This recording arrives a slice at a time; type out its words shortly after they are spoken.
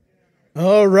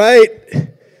All right.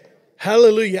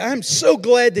 Hallelujah. I'm so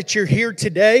glad that you're here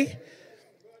today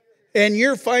and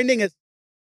you're finding it.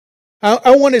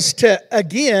 I want us to,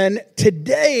 again,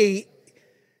 today,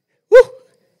 woo,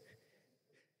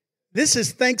 this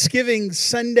is Thanksgiving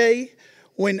Sunday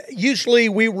when usually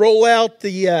we roll out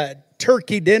the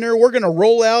turkey dinner. We're going to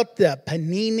roll out the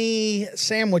panini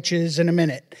sandwiches in a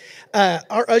minute.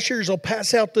 Our ushers will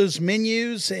pass out those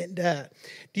menus. And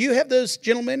do you have those,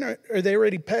 gentlemen? Are they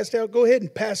already passed out? Go ahead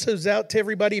and pass those out to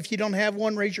everybody. If you don't have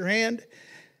one, raise your hand.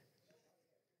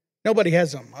 Nobody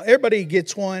has them. Everybody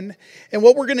gets one. And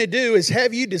what we're going to do is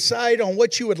have you decide on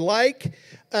what you would like.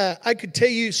 I could tell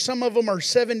you some of them are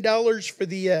 $7 for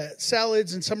the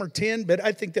salads and some are $10, but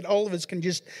I think that all of us can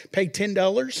just pay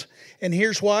 $10. And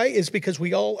here's why, is because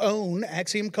we all own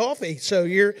Axiom Coffee. So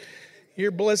you're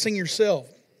blessing yourself.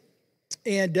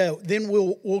 And then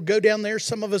we'll go down there.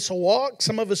 Some of us will walk,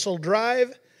 some of us will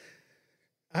drive.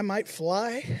 I might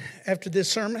fly after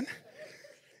this sermon.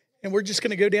 And we're just going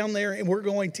to go down there and we're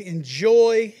going to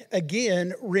enjoy,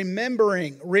 again,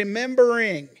 remembering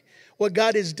what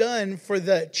God has done for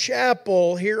the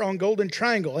chapel here on Golden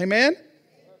Triangle. Amen?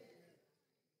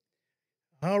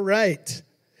 All right.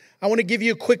 I want to give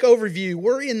you a quick overview.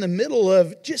 We're in the middle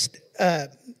of just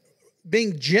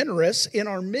being generous in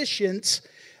our missions.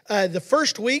 The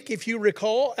first week, if you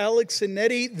recall, Alex and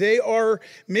Nettie, they are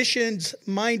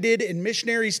missions-minded and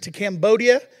missionaries to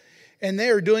Cambodia. And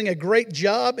they are doing a great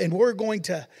job, and we're going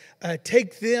to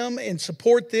take them and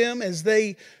support them as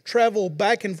they travel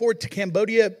back and forth to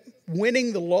Cambodia,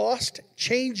 winning the lost,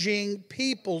 changing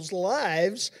people's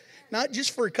lives, not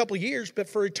just for a couple of years, but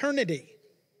for eternity.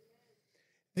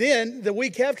 Then, the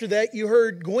week after that, you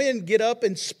heard Gwen get up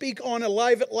and speak on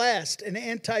Alive at Last, an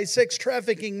anti-sex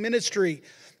trafficking ministry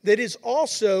that is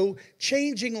also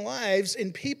changing lives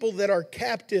in people that are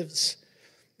captives.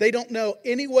 They don't know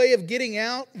any way of getting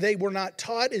out. They were not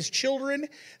taught as children.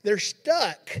 They're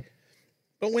stuck.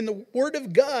 But when the Word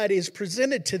of God is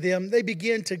presented to them, they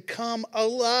begin to come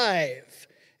alive,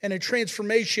 and a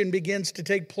transformation begins to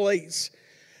take place.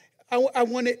 I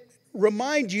want to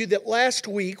remind you that last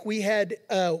week we had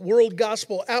World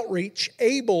Gospel Outreach.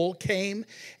 Abel came,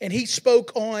 and he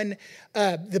spoke on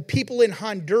the people in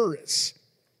Honduras.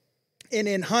 And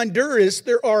in Honduras,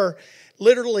 there are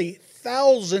literally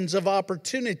thousands of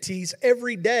opportunities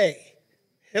every day.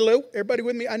 Hello, everybody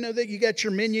with me? I know that you got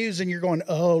your menus and you're going,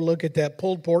 oh, look at that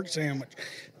pulled pork sandwich.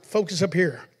 Focus up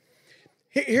here.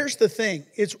 Here's the thing.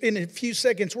 It's in a few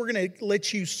seconds, we're going to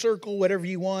let you circle whatever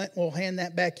you want. We'll hand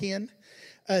that back in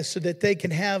so that they can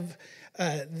have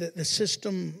the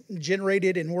system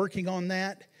generated and working on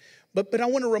that. But I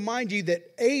want to remind you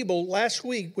that Abel last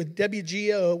week with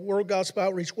WGO, World Gospel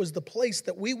Outreach, was the place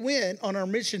that we went on our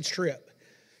missions trip.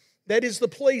 That is the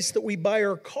place that we buy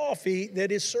our coffee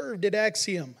that is served at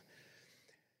Axiom.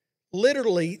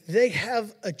 Literally, they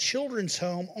have a children's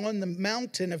home on the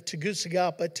mountain of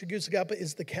Tegucigalpa. Tegucigalpa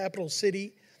is the capital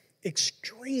city.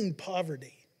 Extreme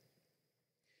poverty.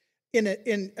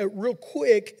 In a real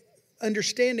quick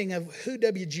understanding of who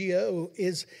WGO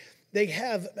is, they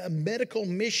have medical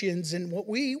missions, and what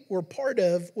we were part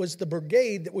of was the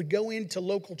brigade that would go into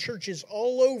local churches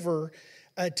all over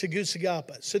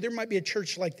Tegucigalpa. So there might be a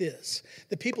church like this.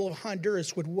 The people of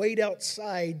Honduras would wait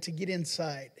outside to get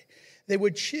inside. They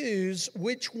would choose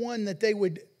which one that they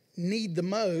would need the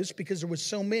most because there was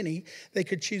so many. They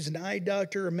could choose an eye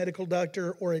doctor, a medical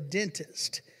doctor, or a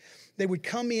dentist. They would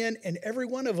come in, and every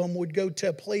one of them would go to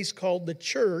a place called the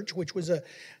church, which was a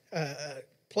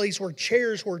place where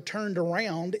chairs were turned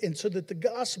around, and so that the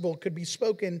gospel could be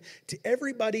spoken to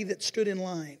everybody that stood in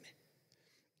line.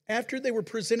 After they were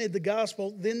presented the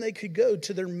gospel, then they could go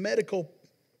to their medical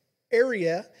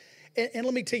area. And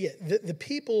let me tell you, the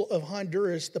people of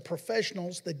Honduras, the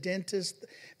professionals, the dentists,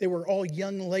 they were all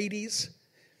young ladies.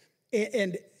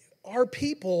 And our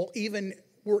people even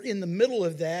were in the middle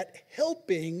of that,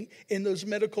 helping in those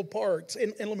medical parts.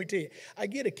 And let me tell you, I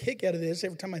get a kick out of this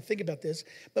every time I think about this.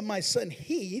 But my son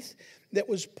Heath,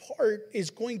 is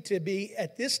going to be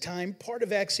at this time part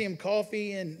of Axiom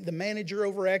Coffee and the manager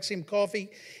over Axiom Coffee.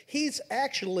 He's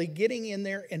actually getting in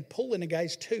there and pulling a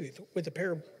guy's tooth with a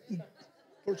pair of.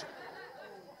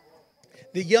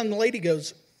 The young lady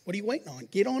goes, "What are you waiting on?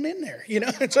 Get on in there,"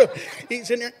 And so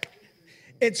he's in there.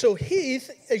 And so Heath,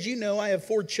 as you know, I have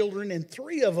 4 children, and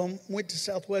 3 of them went to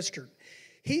Southwestern.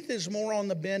 Heath is more on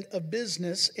the bent of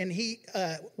business, and he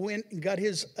went and got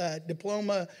his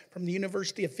diploma from the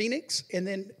University of Phoenix, and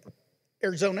then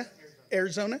Arizona,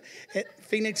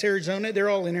 Phoenix, Arizona. They're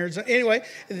all in Arizona. Anyway,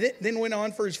 then went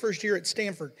on for his first year at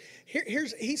Stanford.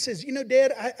 He says,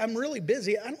 Dad, I'm really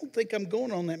busy. I don't think I'm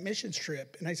going on that missions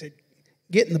trip. And I said,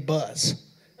 get in the bus.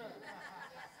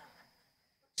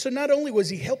 So not only was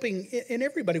he helping, and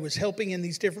everybody was helping in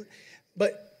these different,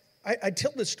 but I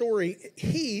tell the story.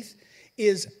 Heath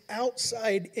is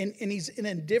outside, and he's in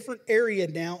a different area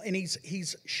now, and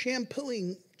he's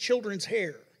shampooing children's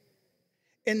hair.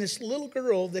 And this little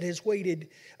girl that has waited,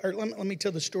 or let me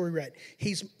tell the story right.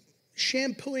 He's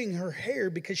shampooing her hair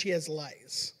because she has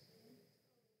lice.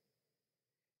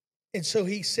 And so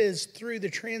he says through the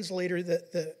translator,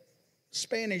 the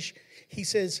Spanish, he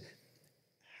says,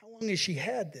 how long has she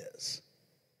had this?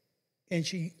 And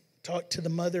she talked to the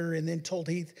mother and then told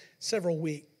Heath several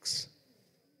weeks.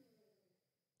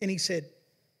 And he said,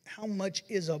 how much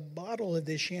is a bottle of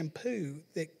this shampoo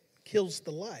that kills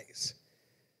the lice?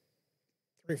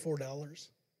 $3 or $4.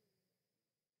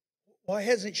 Why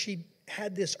hasn't she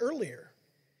had this earlier?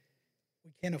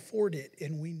 We can't afford it.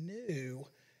 And we knew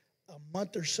a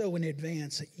month or so in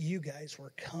advance that you guys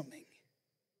were coming.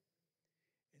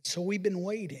 And so we've been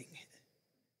waiting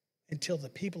until the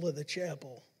people of the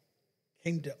chapel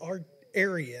came to our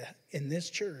area in this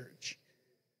church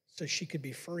so she could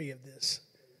be free of this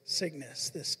sickness,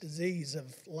 this disease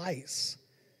of lice.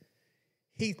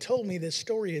 He told me this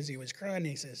story as he was crying.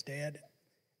 He says, Dad,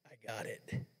 I got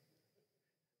it.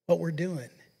 What we're doing.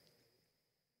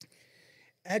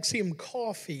 Axiom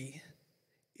Coffee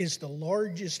is the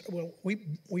largest, well,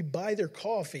 we buy their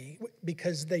coffee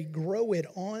because they grow it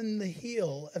on the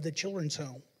hill of the children's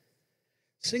home.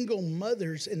 Single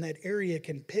mothers in that area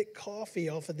can pick coffee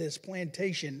off of this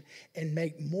plantation and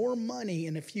make more money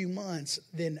in a few months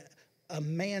than a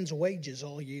man's wages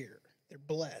all year. They're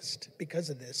blessed because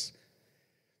of this.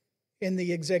 And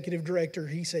the executive director,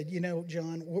 he said, you know,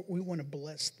 John, we want to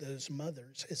bless those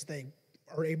mothers as they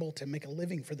are able to make a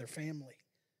living for their family.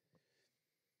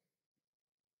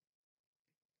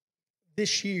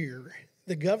 This year,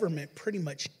 the government pretty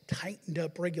much tightened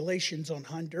up regulations on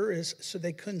Honduras so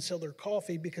they couldn't sell their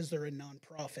coffee because they're a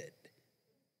nonprofit.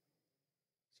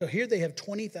 So here they have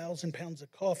 20,000 pounds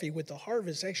of coffee with the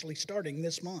harvest actually starting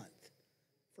this month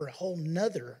for a whole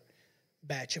nother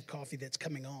batch of coffee that's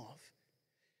coming off.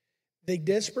 They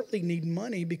desperately need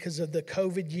money because of the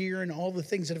COVID year and all the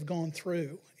things that have gone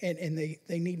through, and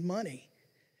they need money.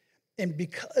 And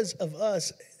because of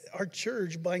us, our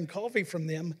church buying coffee from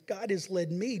them, God has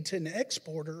led me to an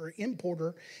exporter or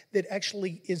importer that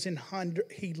actually is in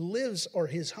Honduras. He lives, or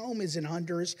his home is in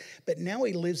Honduras, but now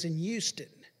he lives in Houston.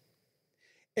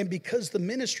 And because the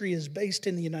ministry is based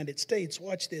in the United States,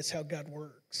 watch this, how God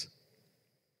works.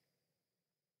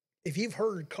 If you've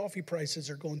heard, coffee prices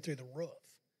are going through the roof.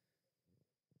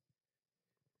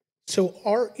 So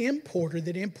our importer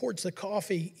that imports the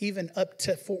coffee even up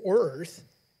to Fort Worth,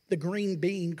 the green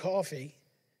bean coffee,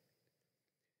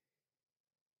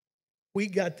 we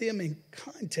got them in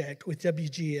contact with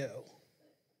WGO.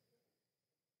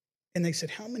 And they said,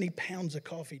 how many pounds of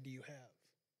coffee do you have?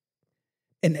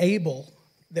 And Abel,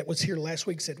 that was here last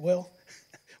week, said, well,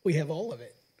 we have all of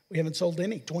it. We haven't sold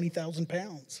any, 20,000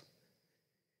 pounds.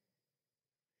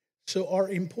 So our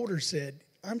importer said,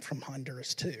 I'm from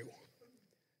Honduras too.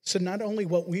 So not only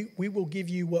what we will give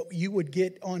you what you would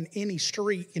get on any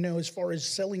street, you know, as far as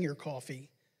selling your coffee,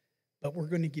 but we're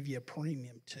going to give you a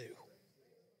premium too.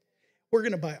 We're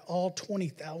going to buy all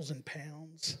 20,000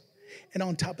 pounds. And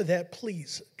on top of that,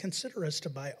 please consider us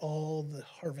to buy all the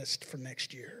harvest for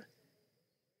next year.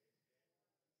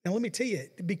 Now, let me tell you,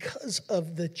 because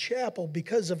of the chapel,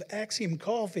 because of Axiom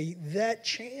Coffee, that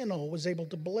channel was able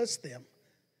to bless them.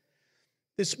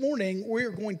 This morning,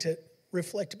 we're going to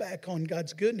reflect back on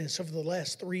God's goodness over the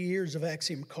last 3 years of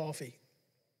Axiom Coffee.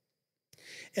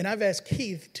 And I've asked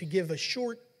Keith to give a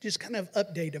short, just kind of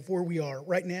update of where we are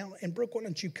right now. And Brooke, why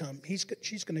don't you come?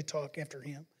 She's going to talk after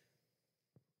him.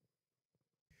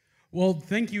 Well,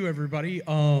 thank you, everybody.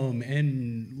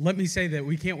 And let me say that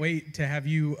we can't wait to have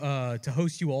you, to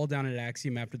host you all down at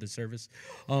Axiom after the service.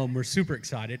 We're super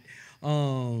excited.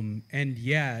 And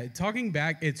yeah, talking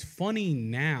back, it's funny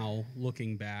now,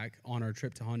 looking back on our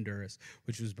trip to Honduras,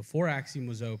 which was before Axiom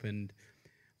was opened.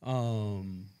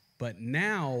 But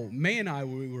now, May and I,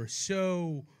 we were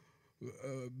so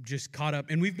just caught up.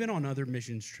 And we've been on other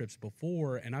missions trips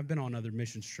before, and I've been on other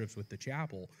missions trips with the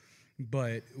chapel.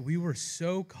 But we were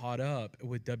so caught up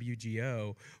with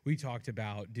WGO, we talked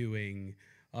about doing,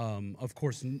 of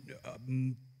course,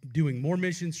 doing more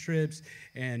missions trips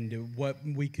and what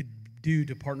we could do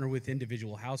to partner with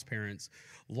individual house parents.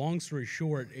 Long story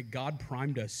short, God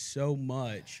primed us so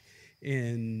much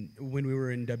when we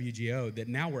were in WGO that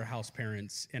now we're house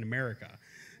parents in America.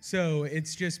 So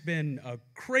it's just been a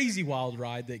crazy wild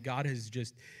ride that God has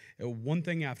just one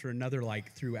thing after another,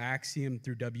 like through Axiom,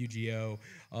 through WGO,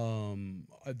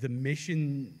 the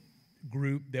mission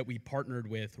group that we partnered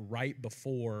with right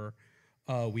before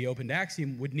we opened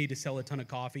Axiom would need to sell a ton of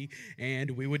coffee, and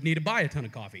we would need to buy a ton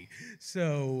of coffee.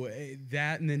 So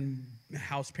that, and then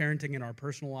house parenting in our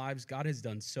personal lives, God has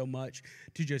done so much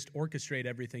to just orchestrate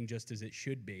everything just as it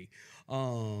should be.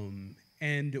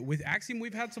 And with Axiom,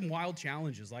 we've had some wild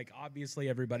challenges. Like, obviously,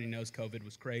 everybody knows COVID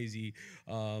was crazy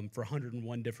for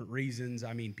 101 different reasons.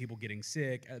 I mean, people getting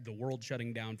sick, the world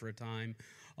shutting down for a time.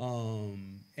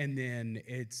 And then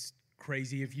it's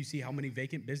crazy if you see how many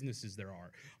vacant businesses there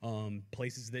are,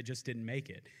 places that just didn't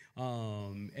make it.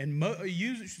 And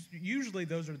usually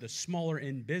those are the smaller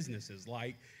end businesses,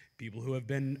 like people who have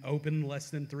been open less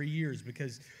than 3 years,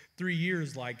 because 3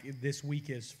 years, like this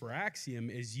week is for Axiom,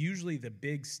 is usually the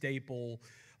big staple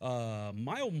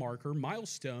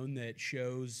milestone that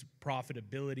shows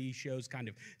profitability, shows kind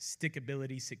of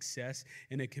stickability, success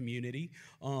in a community.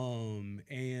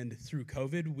 And through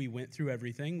COVID, we went through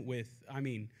everything with,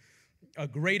 a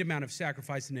great amount of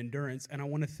sacrifice and endurance, and I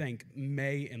want to thank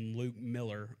May and Luke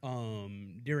Miller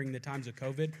during the times of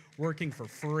COVID, working for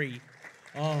free.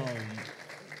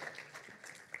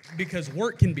 Because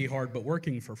work can be hard, but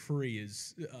working for free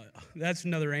is, that's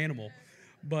another animal.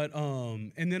 But,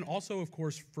 and then also, of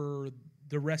course, for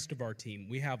the rest of our team,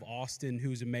 we have Austin,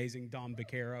 who's amazing, Dom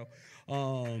Vaquero,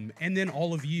 and then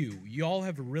all of you. You all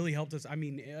have really helped us,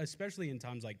 especially in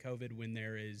times like COVID when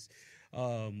there is,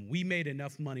 we made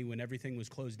enough money when everything was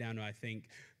closed down to, I think,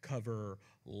 cover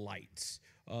lights,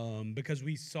 because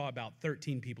we saw about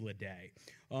 13 people a day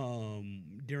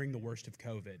during the worst of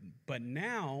COVID. But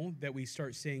now that we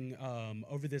start seeing,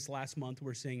 over this last month,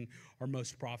 we're seeing our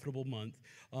most profitable month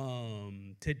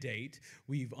to date.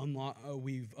 We've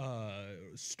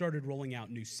started rolling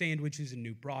out new sandwiches and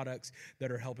new products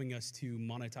that are helping us to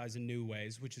monetize in new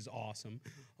ways, which is awesome.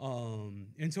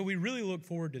 And so we really look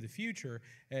forward to the future,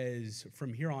 as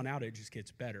from here on out, it just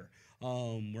gets better.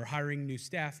 We're hiring new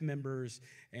staff members,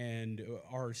 and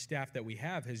our staff that we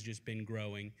have has just been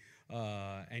growing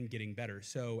and getting better.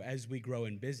 So as we grow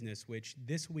in business, which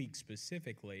this week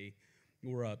specifically,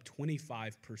 we're up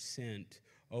 25%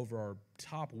 over our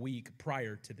top week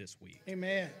prior to this week.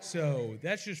 Amen. So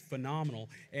that's just phenomenal.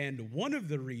 And one of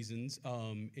the reasons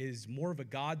is more of a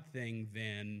God thing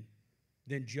than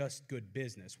just good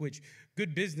business, which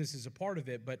good business is a part of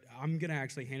it, but I'm going to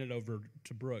actually hand it over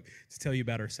to Brooke to tell you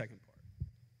about our second part.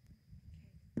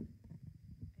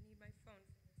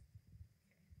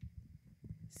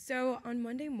 So on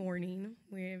Monday morning,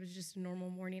 it was just a normal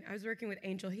morning, I was working with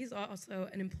Angel. He's also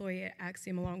an employee at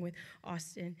Axiom along with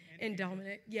Austin and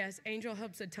Dominic. Yes, Angel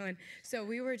helps a ton. So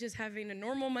we were just having a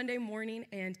normal Monday morning,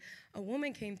 and a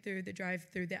woman came through the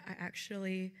drive-thru that I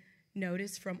actually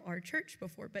noticed from our church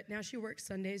before, but now she works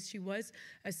Sundays. She was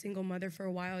a single mother for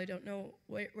a while. I don't know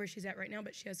where she's at right now,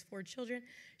 but she has 4 children.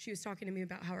 She was talking to me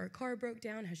about how her car broke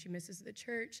down, how she misses the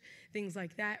church, things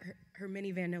like that. Her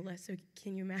minivan, no less. So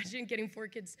can you imagine getting 4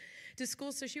 kids to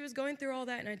school? So she was going through all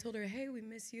that, and I told her, hey, we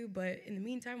miss you, but in the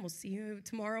meantime, we'll see you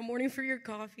tomorrow morning for your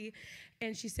coffee.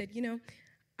 And she said,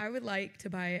 I would like to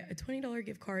buy a $20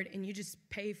 gift card, and you just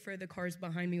pay for the cars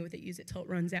behind me with it, use it till it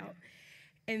runs out.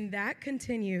 And that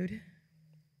continued.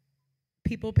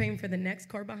 People paying for the next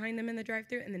car behind them in the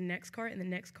drive-thru, and the next car, and the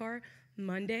next car,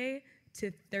 Monday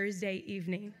to Thursday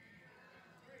evening.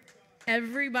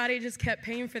 Everybody just kept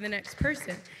paying for the next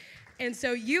person. And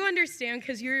so you understand,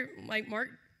 because you're, like Mark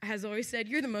has always said,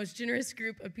 you're the most generous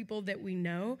group of people that we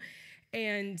know.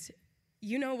 And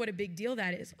you know what a big deal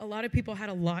that is. A lot of people had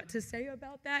a lot to say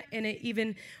about that, and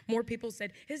even more people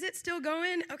said, is it still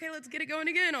going? Okay, let's get it going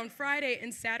again on Friday.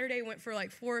 And Saturday went for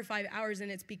like 4 or 5 hours,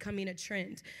 and it's becoming a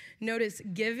trend. Notice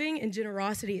giving and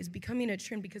generosity is becoming a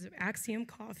trend because of Axiom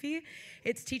Coffee.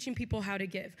 It's teaching people how to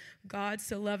give. God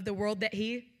so loved the world that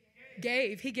he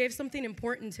gave. He gave something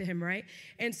important to him, right?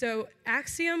 And so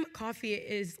Axiom Coffee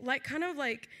is kind of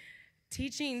like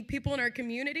teaching people in our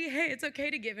community, hey, it's okay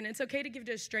to give, and it's okay to give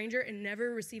to a stranger and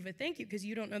never receive a thank you because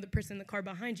you don't know the person in the car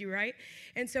behind you, right?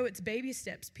 And so it's baby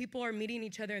steps. People are meeting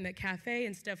each other in the cafe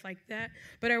and stuff like that.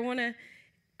 But I want to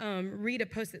read a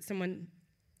post that someone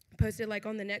posted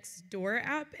on the Nextdoor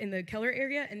app in the Keller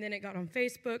area, and then it got on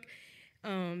Facebook.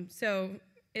 So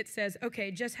it says,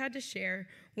 okay, just had to share.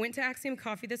 Went to Axiom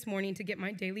Coffee this morning to get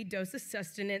my daily dose of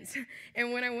sustenance.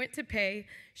 And when I went to pay,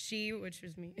 which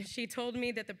was me, she told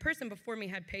me that the person before me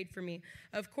had paid for me.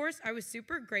 Of course, I was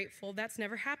super grateful. That's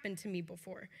never happened to me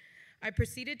before. I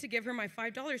proceeded to give her my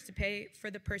 $5 to pay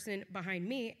for the person behind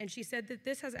me, and she said that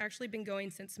this has actually been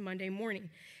going since Monday morning,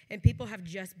 and people have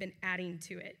just been adding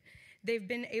to it. They've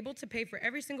been able to pay for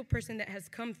every single person that has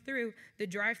come through the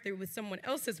drive-thru with someone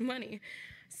else's money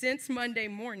since Monday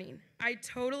morning. I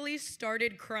totally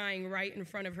started crying right in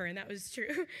front of her, and that was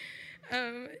true.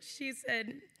 She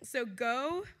said, so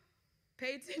go,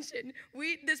 pay attention.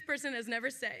 This person has never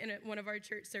sat in one of our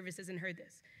church services and heard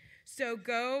this. So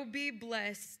go be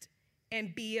blessed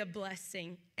and be a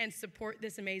blessing and support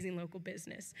this amazing local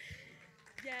business.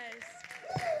 Yes.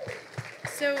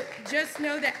 So just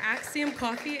know that Axiom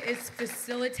Coffee is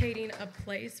facilitating a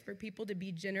place for people to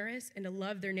be generous and to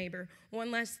love their neighbor. One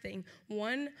last thing.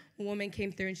 One woman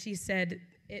came through and she said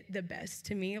it the best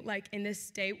to me, like in this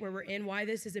state where we're in, why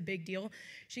this is a big deal.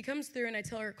 She comes through and I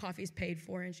tell her coffee's paid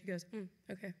for and she goes,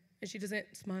 okay. And she doesn't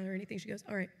smile or anything. She goes,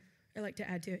 all right, I'd like to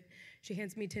add to it. She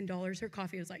hands me $10. Her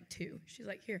coffee was like $2. She's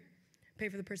like, here, pay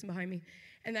for the person behind me.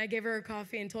 And I gave her a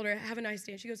coffee and told her, have a nice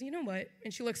day. And she goes, you know what?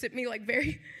 And she looks at me like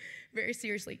very, very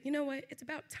seriously. You know what? It's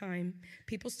about time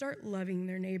people start loving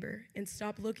their neighbor and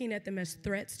stop looking at them as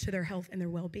threats to their health and their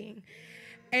well-being.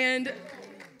 And,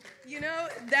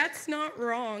 that's not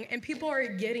wrong. And people are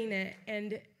getting it.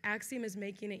 And Axiom is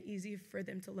making it easy for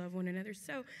them to love one another.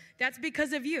 So that's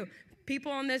because of you.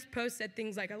 People on this post said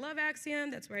things like, I love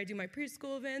Axiom. That's where I do my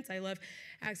preschool events. I love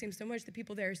Axiom so much. The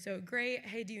people there are so great.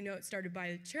 Hey, do you know it started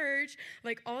by the church?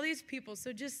 Like all these people.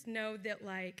 So just know that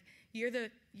like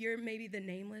you're maybe the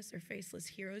nameless or faceless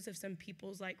heroes of some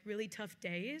people's like really tough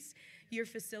days. You're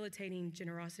facilitating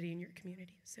generosity in your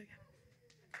community. So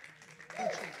yeah.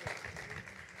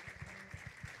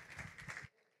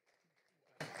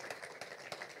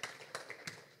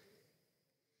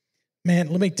 Man,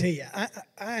 let me tell you,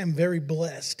 I am very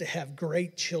blessed to have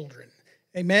great children.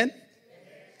 Amen?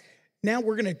 Now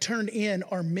we're going to turn in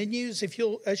our menus.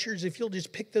 Ushers, if you'll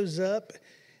just pick those up.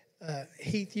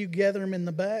 Heath, you gather them in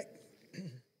the back.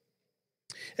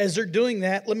 As they're doing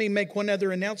that, let me make one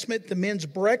other announcement. The men's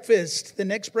breakfast, the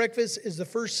next breakfast is the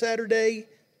first Saturday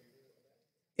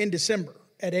in December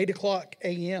at 8 o'clock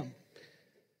a.m.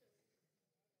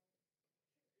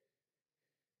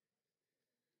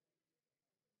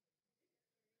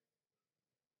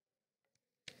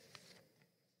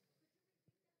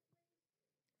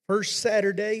 First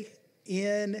Saturday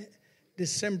in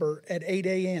December at 8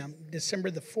 a.m., December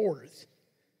the 4th.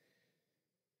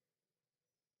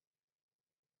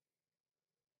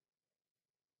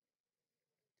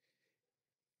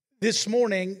 This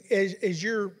morning, as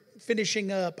you're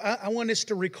finishing up, I want us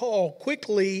to recall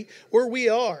quickly where we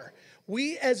are.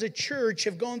 We as a church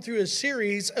have gone through a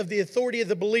series of the authority of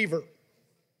the believer.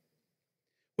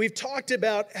 We've talked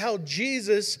about how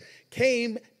Jesus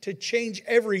came to change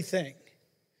everything.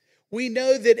 We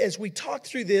know that as we talk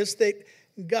through this, that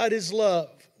God is love.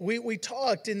 We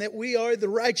talked in that we are the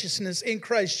righteousness in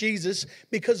Christ Jesus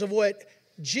because of what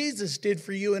Jesus did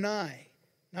for you and I,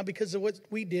 not because of what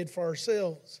we did for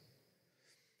ourselves.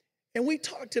 And we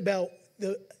talked about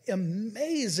the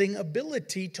amazing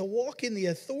ability to walk in the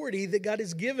authority that God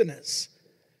has given us,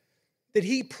 that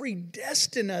He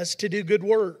predestined us to do good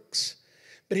works.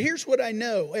 But here's what I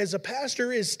know as a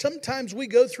pastor is sometimes we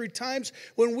go through times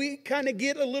when we kind of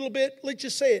get a little bit, let's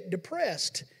just say it,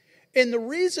 depressed. And the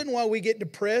reason why we get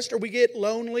depressed or we get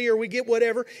lonely or we get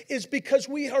whatever is because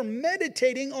we are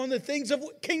meditating on the things of,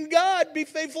 can God be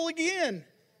faithful again?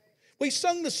 We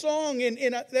sung the song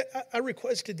and I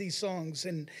requested these songs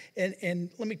and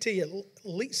let me tell you,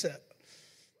 Lisa,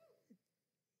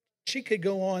 she could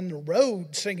go on the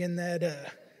road singing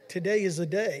that Today is the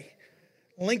Day.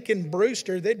 Lincoln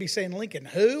Brewster, they'd be saying, Lincoln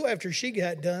who? After she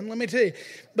got done, let me tell you.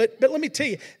 But let me tell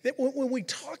you, that when we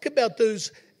talk about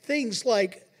those things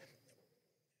like,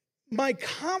 my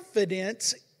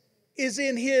confidence is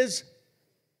in His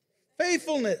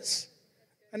faithfulness.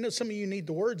 I know some of you need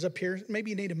the words up here. Maybe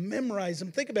you need to memorize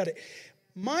them. Think about it.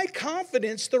 My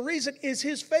confidence, the reason is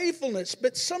His faithfulness.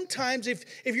 But sometimes if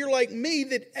you're like me,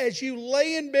 that as you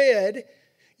lay in bed,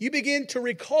 you begin to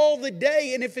recall the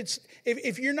day, and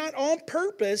if you're not on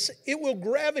purpose, it will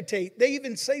gravitate. They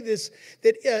even say this,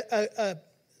 that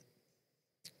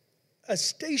a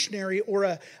stationary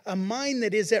or a mind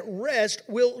that is at rest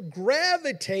will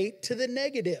gravitate to the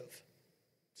negative.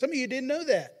 Some of you didn't know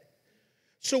that.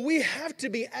 So we have to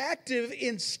be active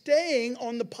in staying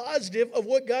on the positive of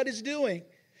what God is doing.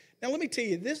 Now let me tell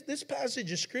you, this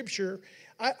passage of Scripture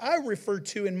I refer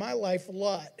to in my life a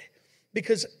lot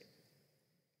because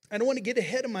I don't want to get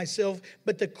ahead of myself,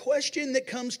 but the question that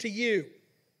comes to you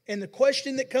and the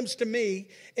question that comes to me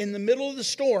in the middle of the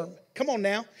storm, come on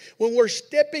now, when we're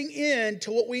stepping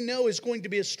into what we know is going to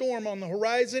be a storm on the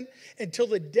horizon, until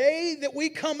the day that we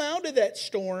come out of that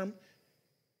storm,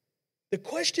 the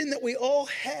question that we all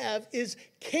have is,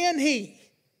 can He?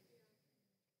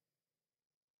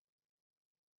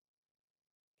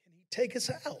 take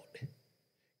us out?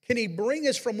 Can he bring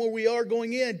us from where we are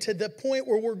going in to the point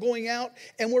where we're going out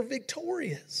and we're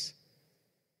victorious?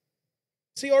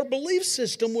 See, our belief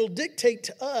system will dictate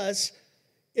to us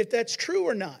if that's true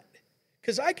or not.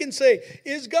 Because I can say,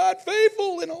 is God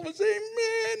faithful? And all of a sudden,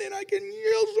 man, and I can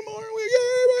yell some more.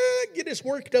 Get us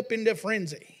worked up into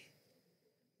frenzy.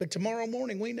 But tomorrow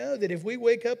morning, we know that if we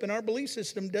wake up and our belief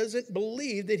system doesn't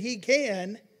believe that he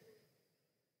can,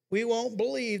 we won't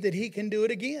believe that he can do it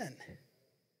again.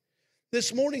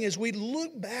 This morning, as we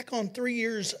look back on 3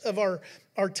 years of our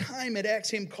time at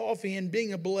Axiom Coffee and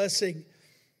being a blessing,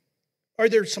 are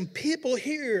there some people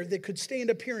here that could stand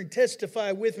up here and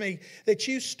testify with me that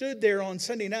you stood there on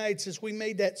Sunday nights as we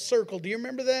made that circle? Do you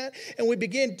remember that? And we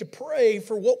began to pray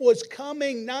for what was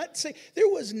coming. There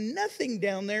was nothing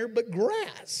down there but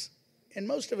grass, and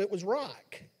most of it was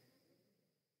rock.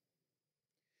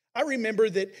 I remember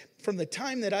that from the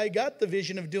time that I got the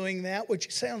vision of doing that,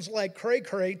 which sounds like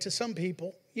cray-cray to some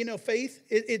people. You know, faith,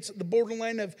 it's the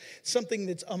borderline of something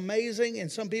that's amazing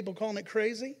and some people calling it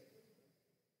crazy.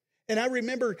 And I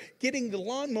remember getting the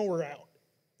lawnmower out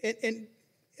and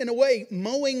in a way,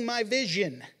 mowing my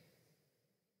vision,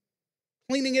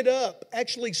 cleaning it up,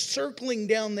 actually circling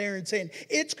down there and saying,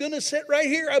 it's going to sit right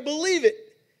here. I believe it.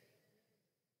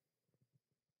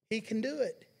 He can do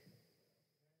it.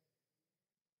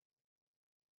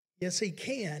 Yes, he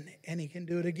can, and he can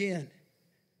do it again.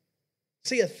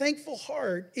 See, a thankful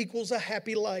heart equals a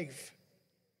happy life.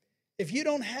 If you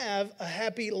don't have a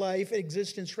happy life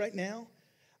existence right now,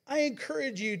 I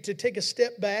encourage you to take a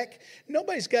step back.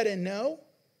 Nobody's got to know.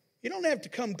 You don't have to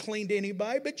come clean to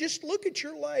anybody, but just look at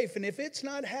your life. And if it's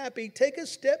not happy, take a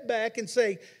step back and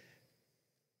say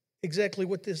exactly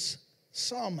what this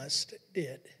psalmist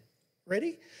did.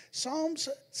 Ready? Psalms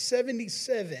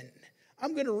 77.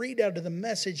 I'm going to read out of the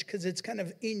Message because it's kind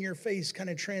of in your face kind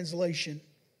of translation.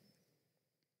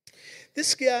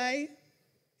 This guy,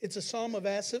 it's a Psalm of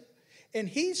Asaph. And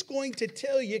he's going to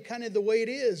tell you kind of the way it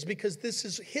is because this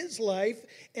is his life.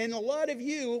 And a lot of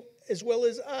you, as well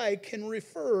as I, can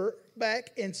refer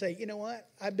back and say, you know what?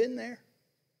 I've been there.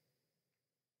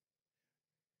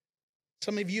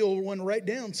 Some of you will want to write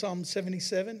down Psalm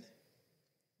 77.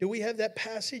 Do we have that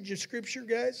passage of Scripture,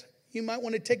 guys? You might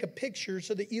want to take a picture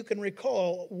so that you can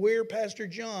recall where Pastor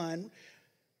John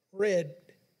read.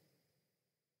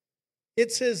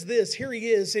 It says this, here he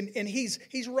is, and he's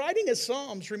writing a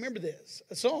Psalms, remember this,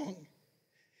 a song.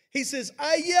 He says,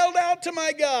 I yelled out to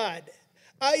my God.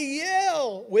 I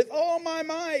yell with all my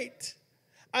might.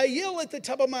 I yell at the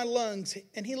top of my lungs,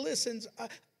 and he listens.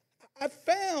 I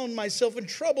found myself in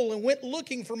trouble and went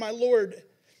looking for my Lord.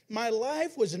 My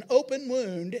life was an open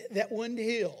wound that wouldn't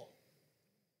heal.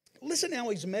 Listen how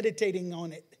he's meditating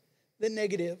on it, the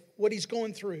negative, what he's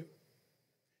going through.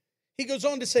 He goes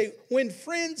on to say, when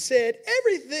friends said,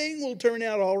 everything will turn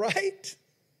out all right,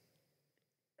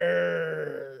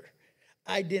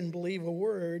 I didn't believe a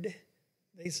word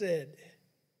they said.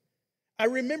 I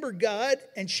remember God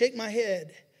and shake my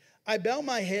head. I bow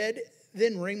my head,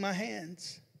 then wring my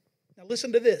hands. Now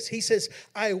listen to this. He says,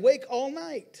 I awake all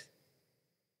night.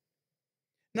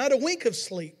 Not a wink of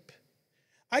sleep.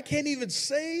 I can't even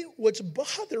say what's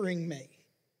bothering me.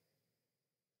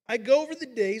 I go over the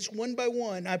days one by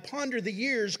one. I ponder the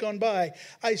years gone by.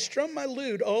 I strum my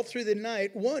lute all through the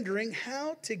night, wondering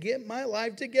how to get my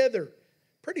life together.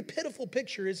 Pretty pitiful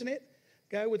picture, isn't it?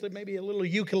 Guy with maybe a little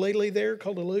ukulele there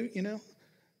called a lute, you know.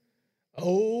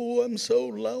 Oh, I'm so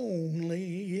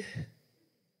lonely.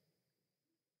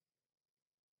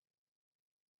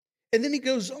 And then he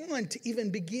goes on to even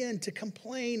begin to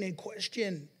complain and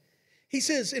question. He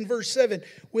says in verse 7,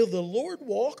 will the Lord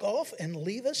walk off and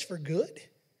leave us for good?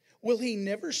 Will he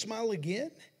never smile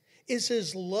again? Is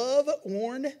his love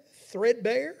worn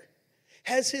threadbare?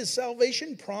 Has his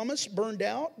salvation promise burned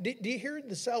out? Do you hear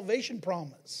the salvation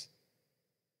promise?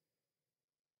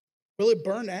 Will it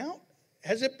burn out?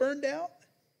 Has it burned out?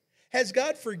 Has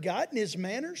God forgotten his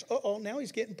manners? Uh-oh, now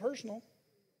he's getting personal.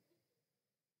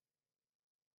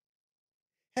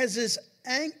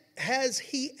 Has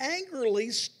he angrily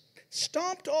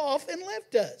stomped off and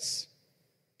left us?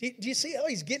 Do you see how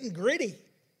he's getting gritty?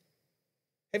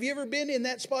 Have you ever been in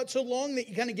that spot so long that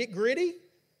you kind of get gritty?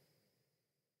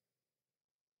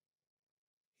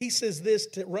 He says this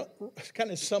to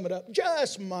kind of sum it up.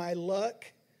 Just my luck.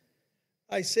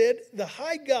 I said, the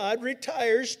high God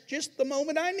retires just the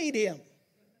moment I need him.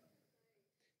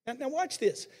 Now watch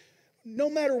this. No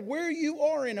matter where you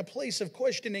are in a place of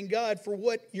questioning God for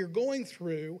what you're going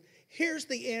through, here's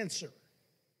the answer.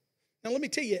 Now, let me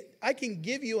tell you, I can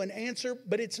give you an answer,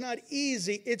 but it's not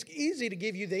easy. It's easy to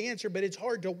give you the answer, but it's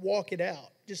hard to walk it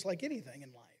out, just like anything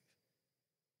in life.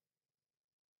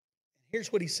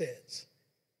 Here's what he says.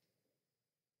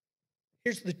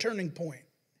 Here's the turning point,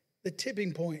 the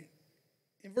tipping point.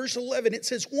 In verse 11, it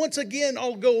says, once again,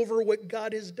 I'll go over what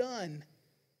God has done.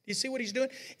 You see what he's doing?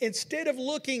 Instead of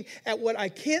looking at what I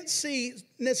can't see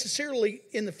necessarily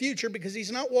in the future, because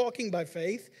he's not walking by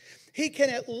faith, he can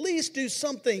at least do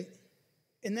something,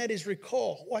 and that is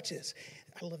recall. Watch this.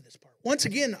 I love this part. Once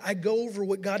again, I go over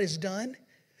what God has done,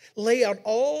 lay out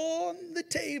on the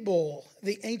table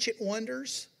the ancient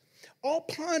wonders. I'll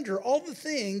ponder all the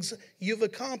things you've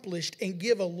accomplished and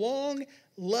give a long,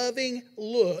 loving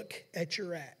look at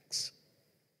your acts.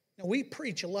 Now, we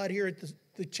preach a lot here at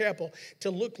the chapel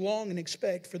to look long and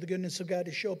expect for the goodness of God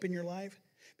to show up in your life.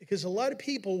 Because a lot of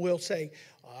people will say,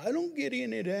 I don't get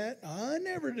into that. I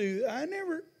never do.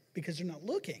 Because they're not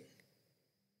looking.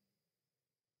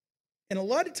 And a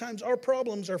lot of times our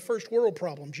problems are first world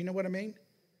problems. You know what I mean?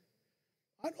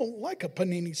 I don't like a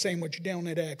panini sandwich down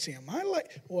at Axiom.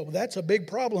 Well, that's a big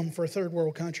problem for a third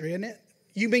world country, isn't it?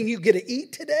 You mean you get to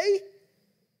eat today?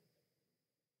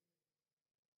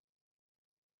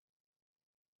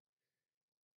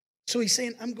 So he's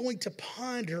saying, I'm going to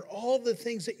ponder all the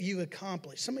things that you've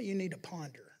accomplished. Some of you need to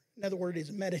ponder. Another word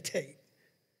is meditate.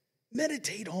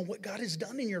 Meditate on what God has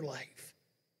done in your life.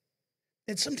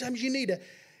 And sometimes you need to,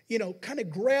 kind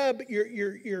of grab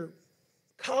your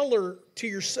collar to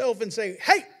yourself and say,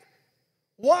 hey,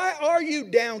 why are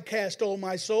you downcast, O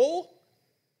my soul?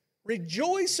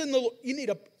 Rejoice in the Lord. You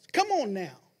need come on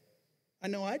now. I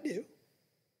know I do.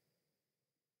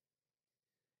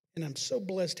 And I'm so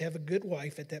blessed to have a good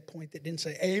wife at that point that didn't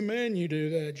say, amen, you do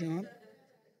that, John.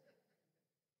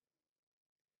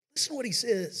 Listen to what he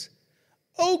says.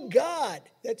 Oh God,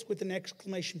 that's with an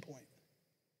exclamation point.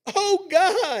 Oh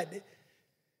God,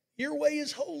 your way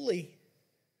is holy.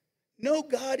 No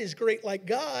God is great like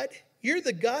God. You're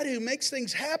the God who makes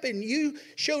things happen. You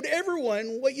showed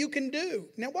everyone what you can do.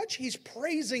 Now watch, he's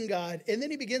praising God, and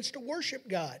then he begins to worship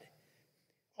God.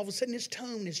 All of a sudden his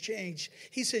tone has changed.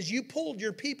 He says, you pulled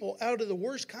your people out of the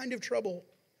worst kind of trouble,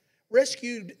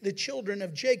 rescued the children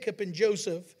of Jacob and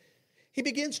Joseph. He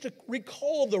begins to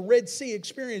recall the Red Sea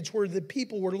experience where the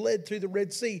people were led through the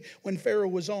Red Sea when Pharaoh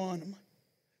was on them.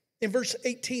 In verse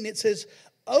 18 it says,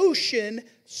 ocean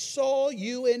saw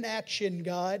you in action,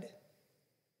 God.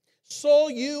 Saw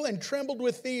you and trembled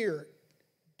with fear.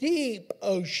 Deep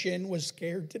ocean was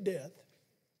scared to death.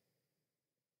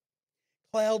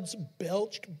 Clouds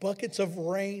belched buckets of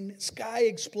rain. Sky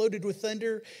exploded with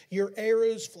thunder. Your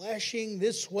arrows flashing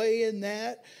this way and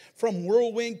that. From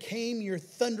whirlwind came your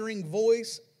thundering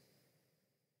voice.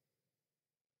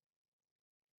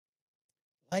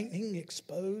 Lightning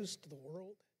exposed the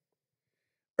world.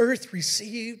 Earth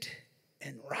received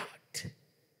and rocked.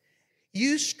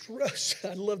 You strode,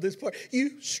 I love this part.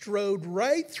 You strode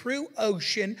right through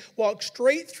ocean, walked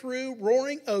straight through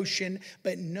roaring ocean,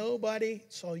 but nobody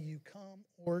saw you come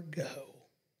or go.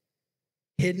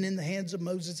 Hidden in the hands of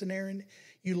Moses and Aaron,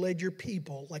 you led your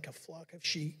people like a flock of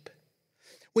sheep.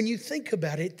 When you think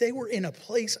about it, they were in a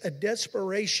place of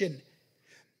desperation.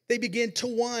 They began to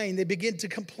whine, they began to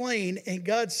complain, and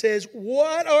God says,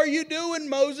 what are you doing,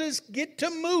 Moses? Get to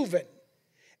moving.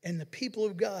 And the people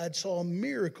of God saw a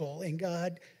miracle, and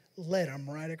God led them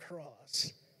right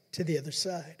across to the other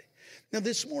side. Now,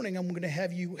 this morning, I'm going to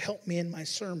have you help me in my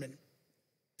sermon.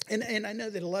 And I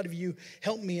know that a lot of you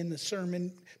help me in the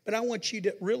sermon, but I want you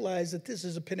to realize that this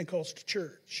is a Pentecostal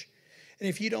church. And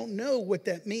if you don't know what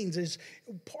that means, is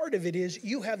part of it is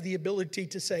you have the ability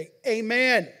to say,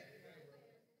 amen.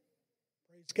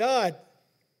 Praise God.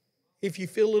 If you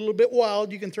feel a little bit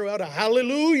wild, you can throw out a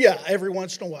hallelujah every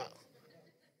once in a while.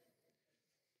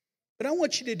 But I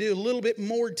want you to do a little bit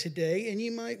more today, and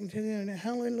you might do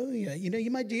hallelujah.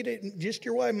 You might do it, just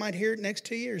your wife might hear it next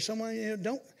to you, or someone,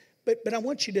 don't. But I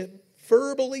want you to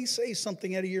verbally say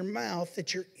something out of your mouth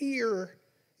that your ear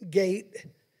gate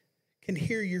can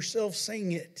hear yourself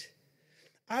saying it.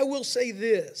 I will say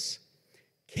this,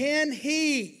 can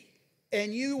he?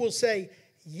 And you will say,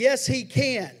 yes, he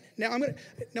can. Now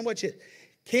watch it.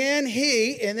 Can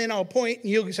he? And then I'll point,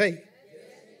 and you'll say,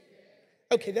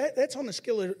 okay, that's on a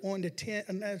scale of 1 to 10,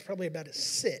 and that's probably about a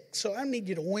 6. So I need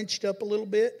you to winch it up a little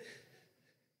bit.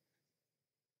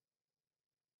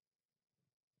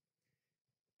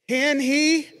 Can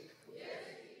he? Yes, he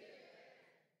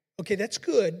can. Okay, that's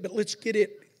good, but let's get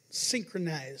it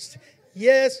synchronized.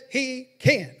 Yes, he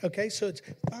can. Okay, so it's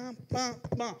bum, bum,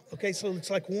 bum. Okay, so it's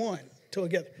like one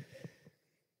together.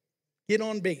 Get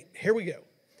on beat. Here we go.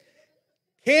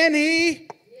 Can he?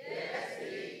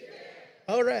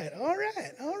 All right.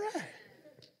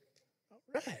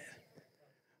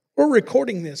 We're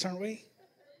recording this, aren't we?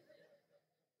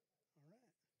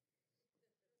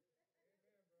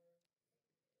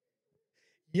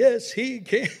 Yes, he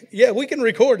can. Yeah, we can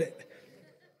record it.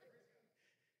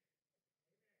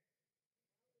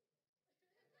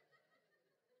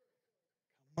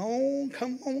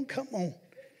 Come on, come on.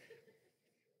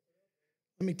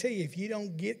 Let me tell you, if you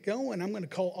don't get going, I'm going to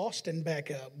call Austin back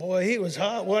up. Boy, he was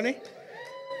hot, wasn't he? He's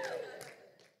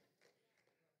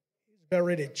about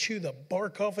ready to chew the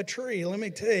bark off a tree, let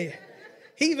me tell you.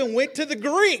 He even went to the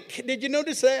Greek. Did you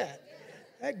notice that?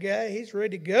 That guy, he's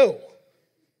ready to go.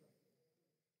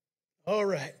 All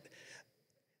right.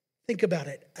 Think about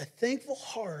it. A thankful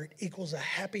heart equals a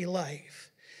happy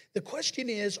life. The question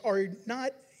is,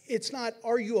 it's not,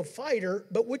 are you a fighter,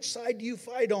 but which side do you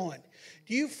fight on?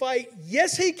 Do you fight,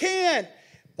 yes, he can,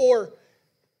 or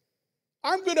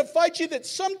I'm going to fight you that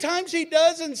sometimes he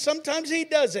does and sometimes he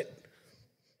doesn't?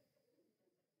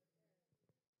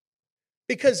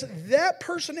 Because that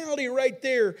personality right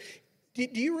there, do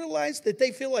you realize that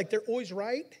they feel like they're always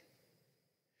right?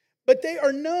 But they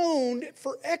are known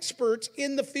for experts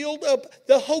in the field of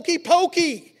the hokey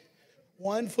pokey.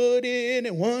 1 foot in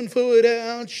and 1 foot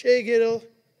out, shake it all.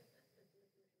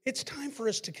 It's time for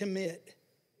us to commit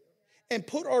and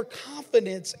put our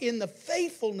confidence in the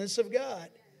faithfulness of God.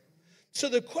 So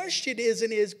the question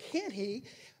isn't can he?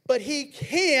 But he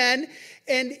can,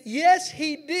 and yes,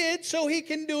 he did, so he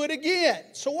can do it again.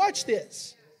 So watch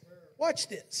this. Watch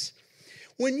this.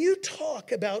 When you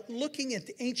talk about looking at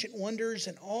the ancient wonders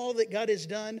and all that God has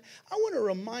done, I want to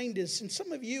remind us, and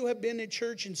some of you have been in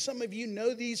church and some of you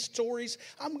know these stories,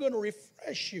 I'm going to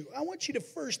refresh you. I want you to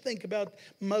first think about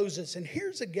Moses. And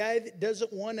here's a guy that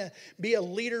doesn't want to be a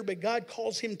leader, but God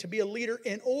calls him to be a leader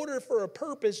in order for a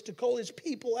purpose to call his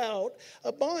people out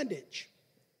of bondage.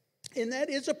 And that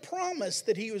is a promise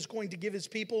that he was going to give his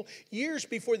people years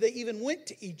before they even went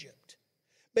to Egypt.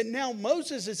 But now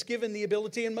Moses is given the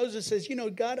ability, and Moses says,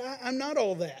 God, I'm not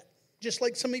all that, just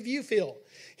like some of you feel.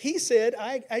 He said,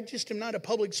 I just am not a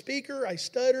public speaker. I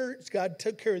stutter. God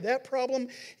took care of that problem.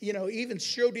 Even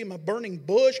showed him a burning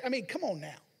bush. I mean, come on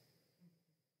now.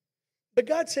 But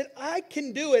God said, I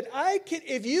can do it.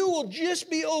 If you will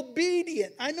just be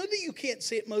obedient. I know that you can't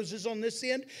see it, Moses, on this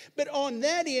end, but on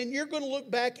that end, you're going to look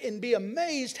back and be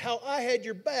amazed how I had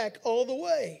your back all the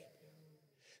way.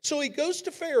 So he goes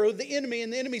to Pharaoh, the enemy,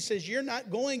 and the enemy says, you're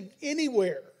not going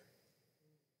anywhere.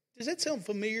 Does that sound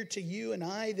familiar to you and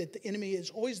I, that the enemy is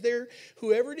always there?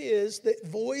 Whoever it is, that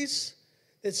voice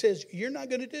that says, you're not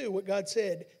going to do what God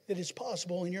said that is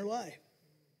possible in your life.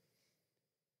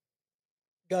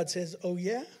 God says, oh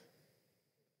yeah?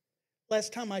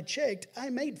 Last time I checked,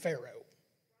 I made Pharaoh.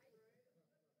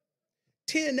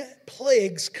 10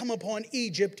 plagues come upon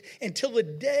Egypt until the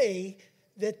day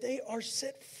that they are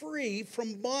set free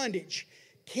from bondage.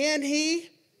 Can he? Yes.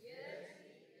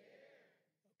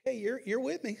 Okay, you're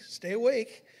with me. Stay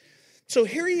awake. So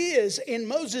here he is, and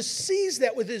Moses sees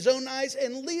that with his own eyes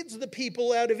and leads the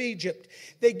people out of Egypt.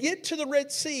 They get to the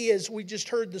Red Sea, as we just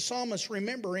heard the psalmist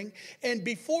remembering, and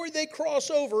before they cross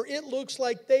over, it looks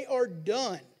like they are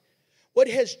done. What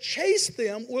has chased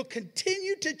them will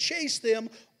continue to chase them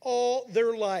all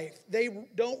their life. They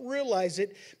don't realize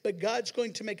it, but God's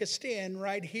going to make a stand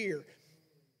right here.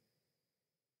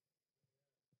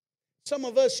 Some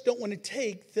of us don't want to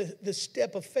take the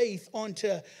step of faith onto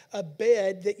a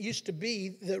bed that used to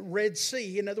be the Red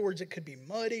Sea. In other words, it could be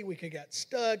muddy. We could get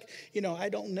stuck. I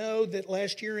don't know that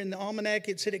last year in the almanac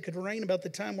it said it could rain about the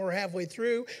time we're halfway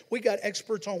through. We got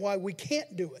experts on why we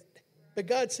can't do it. But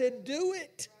God said, do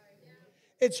it.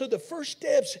 And so the first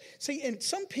steps, and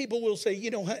some people will say,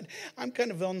 what, I'm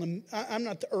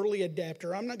not the early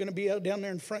adapter. I'm not going to be out down there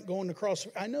in front going across.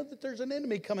 I know that there's an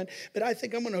enemy coming, but I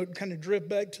think I'm going to kind of drift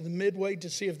back to the midway to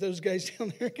see if those guys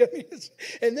down there are coming.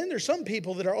 And then there's some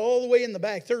people that are all the way in the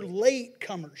back. They're late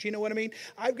comers. You know what I mean?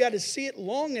 I've got to see it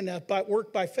long enough by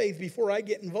work by faith before I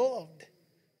get involved.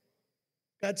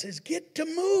 God says, get to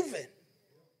moving.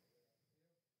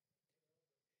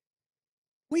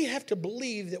 We have to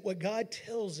believe that what God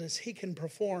tells us, he can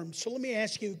perform. So let me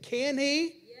ask you, can he?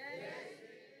 Yes.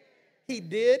 He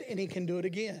did, and he can do it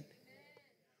again.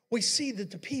 We see that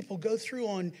the people go through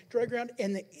on dry ground,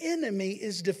 and the enemy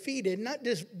is defeated. Not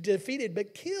just defeated,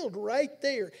 but killed right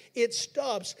there. It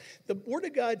stops. The Word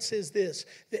of God says this: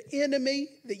 the enemy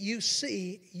that you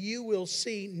see, you will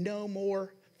see no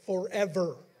more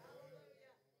forever.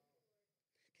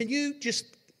 Can you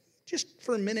just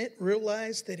for a minute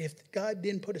realize that if God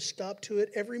didn't put a stop to it,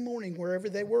 every morning wherever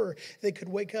they were, they could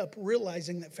wake up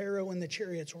realizing that Pharaoh and the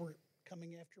chariots were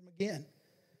coming after them again.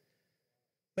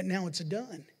 But now it's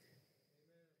done.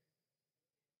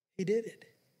 He did it.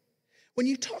 When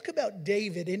you talk about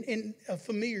David, and a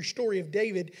familiar story of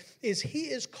David is he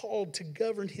is called to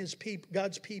govern his people,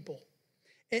 God's people.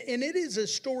 And it is a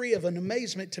story of an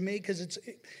amazement to me because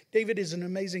David is an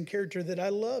amazing character that I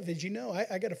love. As you know,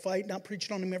 I got to fight, not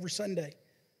preaching on him every Sunday.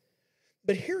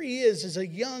 But here he is as a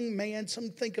young man, some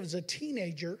think of as a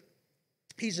teenager.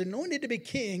 He's anointed to be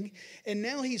king, and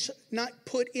now he's not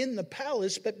put in the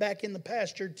palace, but back in the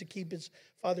pasture to keep his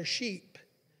father's sheep.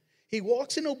 He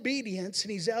walks in obedience,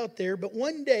 and he's out there, but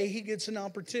one day he gets an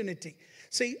opportunity.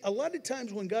 See, a lot of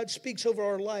times when God speaks over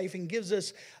our life and gives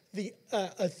us the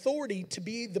authority to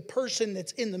be the person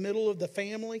that's in the middle of the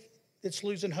family that's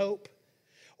losing hope,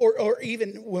 or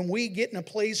even when we get in a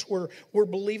place where we're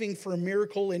believing for a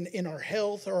miracle in our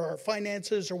health or our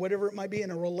finances or whatever it might be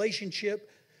in a relationship,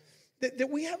 that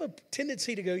we have a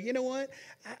tendency to go, you know what,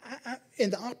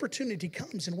 and the opportunity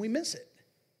comes and we miss it.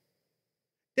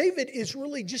 David is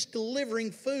really just delivering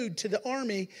food to the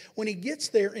army when he gets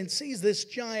there and sees this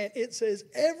giant. It says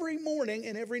every morning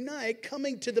and every night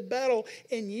coming to the battle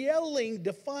and yelling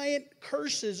defiant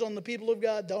curses on the people of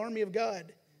God, the army of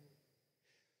God.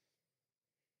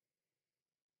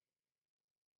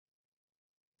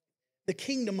 The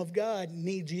kingdom of God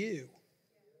needs you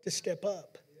to step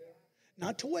up,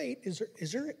 not to wait. Is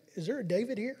there a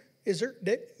David here?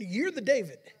 You're the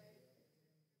David.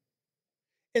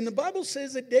 And the Bible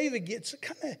says that David gets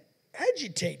kind of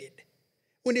agitated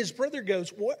when his brother goes,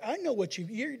 "What? I know what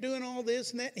you're doing all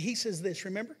this and that." And he says this,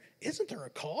 remember, isn't there a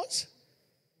cause?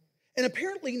 And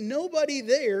apparently nobody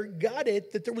there got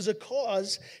it that there was a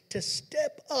cause to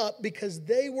step up because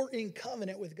they were in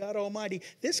covenant with God Almighty.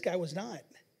 This guy was not.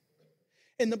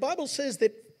 And the Bible says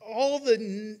that all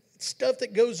the stuff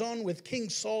that goes on with King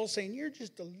Saul saying, "You're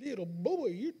just a little boy,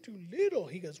 you're too little."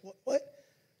 He goes, What?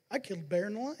 I killed a bear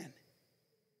and a lion.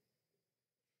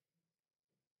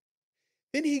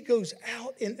 Then he goes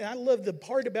out, and I love the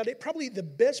part about it. Probably the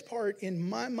best part in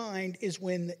my mind is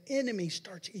when the enemy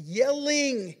starts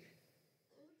yelling.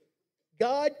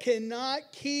 God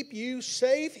cannot keep you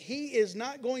safe. He is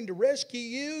not going to rescue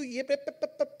you.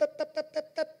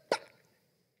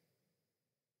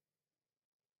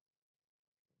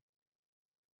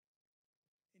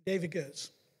 David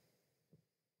goes,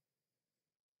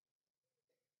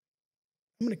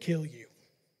 "I'm going to kill you."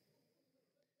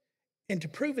 And to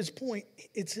prove his point,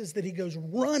 it says that he goes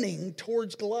running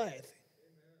towards Goliath.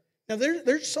 Now,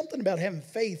 there's something about having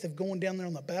faith of going down there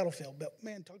on the battlefield. But,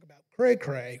 man, talk about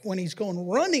cray-cray when he's going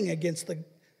running against the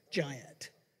giant.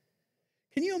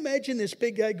 Can you imagine this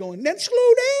big guy going, "Then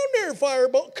slow down there,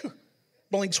 fireball."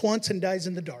 Blinks once and dies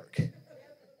in the dark.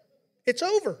 It's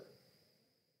over.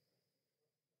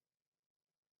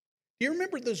 Do you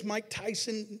remember those Mike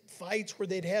Tyson fights where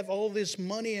they'd have all this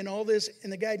money and all this,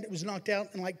 and the guy was knocked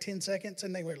out in like 10 seconds,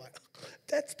 and they were like,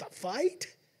 "That's the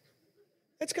fight?"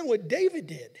 That's kind of what David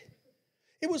did.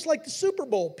 It was like the Super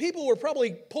Bowl. People were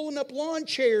probably pulling up lawn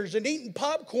chairs and eating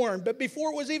popcorn, but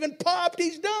before it was even popped,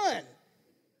 he's done.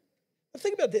 Now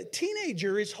think about that.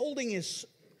 Teenager is holding his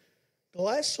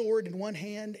glass sword in one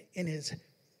hand and his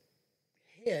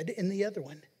head in the other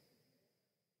one.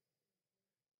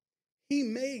 He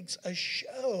makes a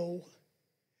show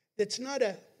that's not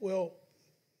a, well,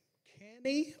 can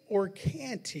he or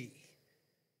can't he?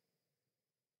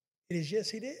 It is, yes,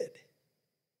 he did.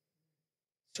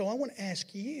 So I want to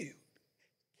ask you,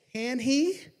 can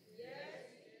he? Yes.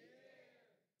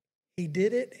 He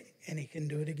did it, and he can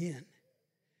do it again.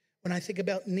 When I think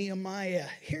about Nehemiah,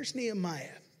 here's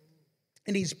Nehemiah.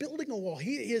 And he's building a wall.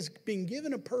 He has been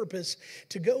given a purpose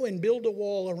to go and build a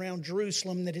wall around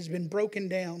Jerusalem that has been broken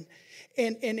down.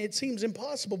 And it seems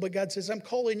impossible, but God says, "I'm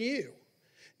calling you."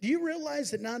 Do you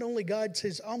realize that not only God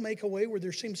says, "I'll make a way where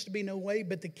there seems to be no way,"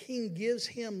 but the king gives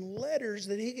him letters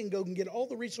that he can go and get all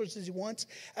the resources he wants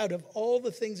out of all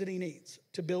the things that he needs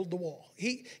to build the wall.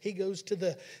 He goes to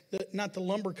the not the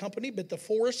lumber company, but the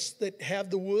forests that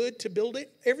have the wood to build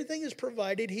it. Everything is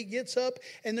provided. He gets up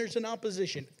and there's an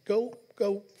opposition. Go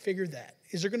figure that.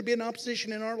 Is there going to be an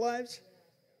opposition in our lives?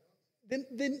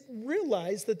 Then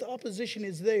realize that the opposition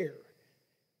is there.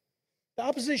 The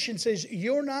opposition says,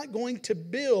 "You're not going to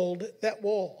build that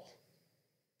wall."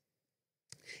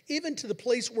 Even to the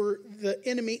place where the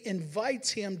enemy invites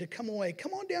him to come away.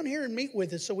 "Come on down here and meet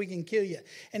with us so we can kill you."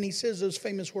 And he says those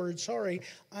famous words, "Sorry,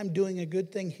 I'm doing a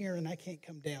good thing here and I can't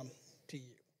come down to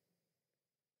you."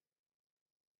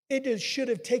 It should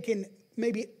have taken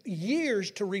maybe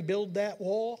years to rebuild that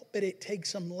wall, but it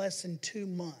takes them less than 2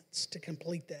 months to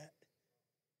complete that.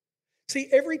 See,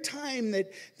 every time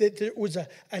that there was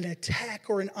an attack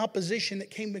or an opposition that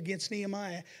came against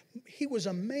Nehemiah, he was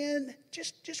a man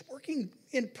just working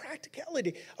in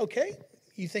practicality. Okay,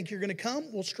 you think you're going to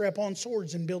come? We'll strap on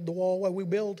swords and build the wall. While we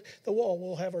build the wall,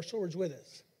 we'll have our swords with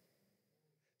us.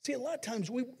 See, a lot of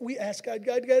times we ask God,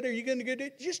 God, are you going to do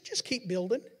it? Just keep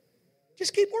building.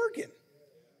 Just keep working.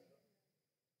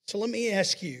 So let me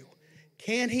ask you,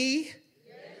 can he? Yes,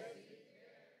 he can.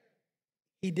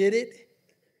 He did it,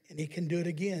 and he can do it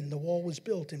again. The wall was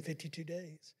built in 52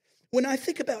 days. When I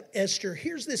think about Esther,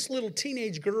 here's this little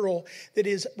teenage girl that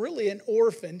is really an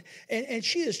orphan, and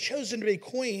she is chosen to be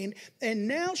queen, and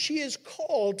now she is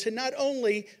called to not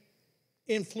only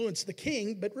influence the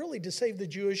king, but really to save the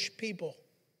Jewish people.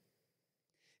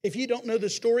 If you don't know the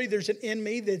story, there's an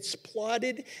enemy that's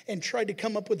plotted and tried to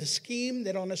come up with a scheme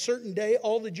that on a certain day,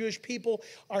 all the Jewish people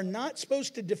are not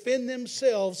supposed to defend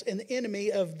themselves, and the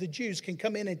enemy of the Jews can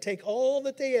come in and take all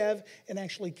that they have and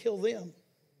actually kill them.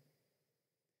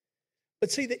 But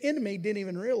see, the enemy didn't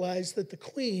even realize that the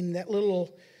queen, that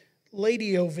little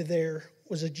lady over there,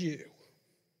 was a Jew.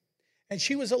 And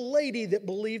she was a lady that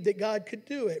believed that God could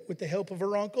do it. With the help of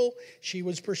her uncle, she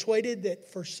was persuaded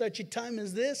that for such a time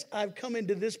as this, I've come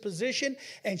into this position.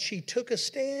 And she took a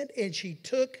stand, and she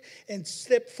took and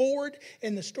stepped forward.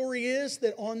 And the story is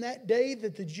that on that day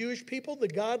that the Jewish people, the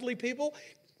godly people,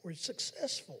 were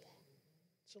successful.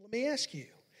 So let me ask you,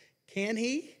 can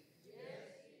he?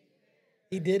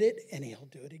 He did it, and he'll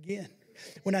do it again.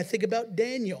 When I think about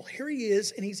Daniel, here he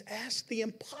is, and he's asked the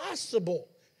impossible.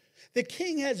 The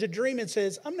king has a dream and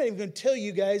says, I'm not even going to tell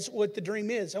you guys what the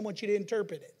dream is. I want you to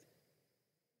interpret it.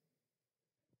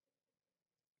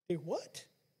 Say, what?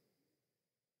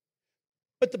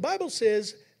 But the Bible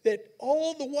says that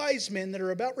all the wise men that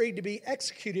are about ready to be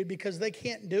executed because they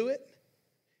can't do it,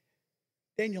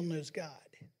 Daniel knows God.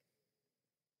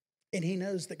 And he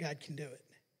knows that God can do it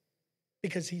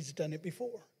because he's done it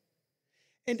before.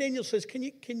 And Daniel says, can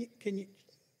you give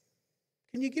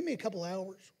me a couple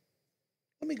hours?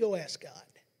 Let me go ask God.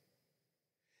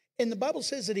 And the Bible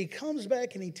says that he comes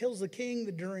back and he tells the king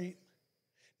the dream.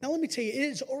 Now let me tell you, it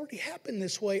has already happened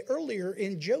this way earlier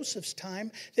in Joseph's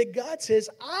time, that God says,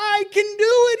 I can do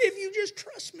it if you just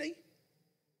trust me.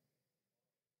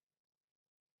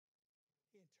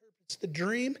 He interprets the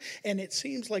dream, and it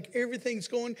seems like everything's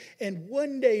going. And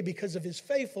one day, because of his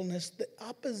faithfulness, the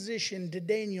opposition to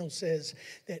Daniel says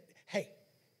that, hey,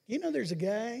 you know there's a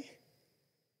guy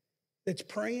that's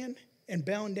praying and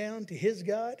bowing down to his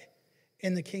God?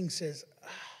 And the king says,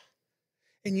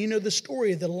 And you know the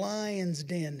story of the lion's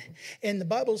den. And the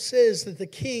Bible says that the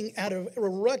king, out of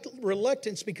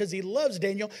reluctance because he loves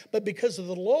Daniel, but because of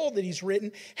the law that he's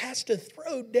written, has to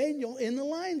throw Daniel in the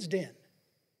lion's den.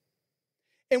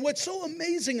 And what's so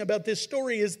amazing about this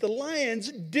story is the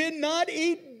lions did not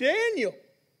eat Daniel.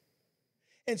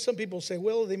 And some people say,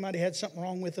 well, they might have had something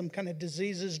wrong with them, kind of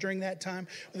diseases during that time.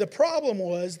 The problem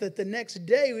was that the next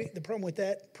day, the problem with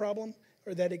that problem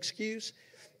or that excuse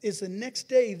is the next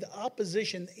day, the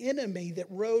opposition, the enemy that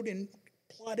rode and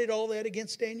plotted all that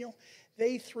against Daniel,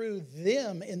 they threw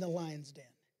them in the lion's den.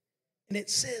 And it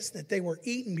says that they were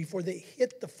eaten before they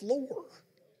hit the floor.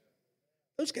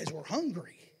 Those guys were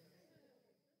hungry.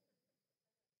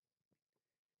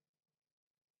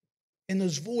 And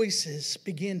those voices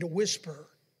began to whisper,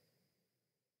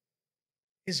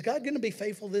 is God going to be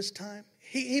faithful this time?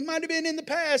 He might have been in the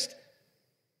past.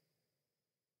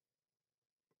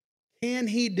 Can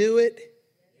he do it?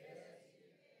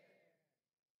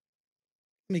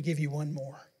 Let me give you one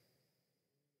more.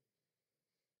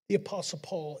 The Apostle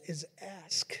Paul is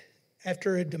asked,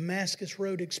 after a Damascus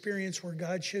Road experience where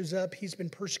God shows up, he's been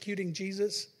persecuting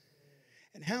Jesus.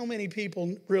 And how many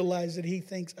people realize that he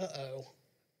thinks, uh-oh,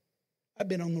 I've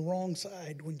been on the wrong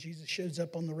side when Jesus shows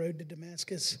up on the road to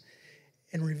Damascus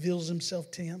and reveals himself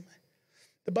to him.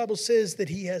 The Bible says that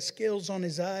he has scales on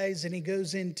his eyes and he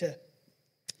goes into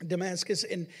Damascus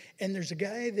and there's a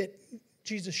guy that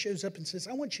Jesus shows up and says,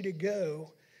 I want you to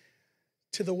go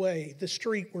to the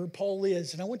street where Paul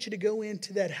is, and I want you to go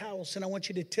into that house and I want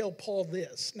you to tell Paul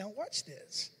this. Now watch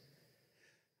this.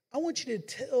 I want you to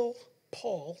tell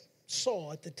Paul,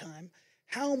 Saul at the time,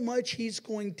 how much he's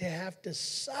going to have to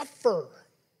suffer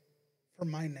for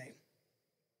my name.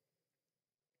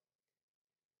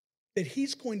 That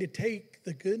he's going to take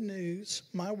the good news,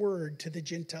 my word, to the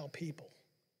Gentile people.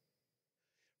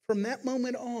 From that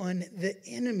moment on, the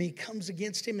enemy comes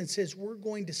against him and says, we're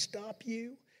going to stop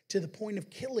you to the point of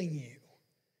killing you.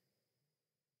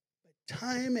 But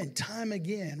time and time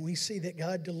again, we see that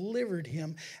God delivered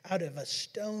him out of a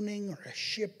stoning or a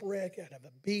shipwreck, out of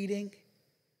a beating.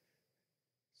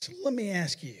 So let me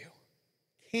ask you,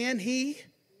 can he? Yes,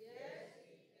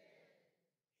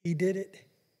 he can. He did it,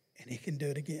 and he can do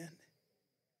it again.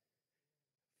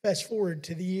 Fast forward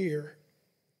to the year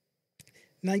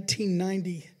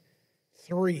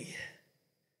 1993.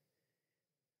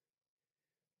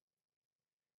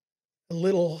 A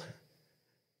little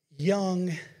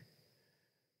young,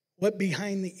 wet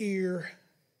behind the ear,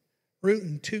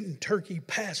 rootin' tootin' turkey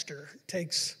pastor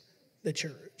takes the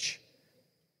church.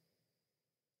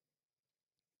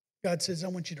 God says, I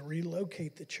want you to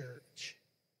relocate the church.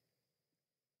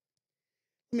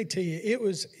 Let me tell you, it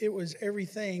was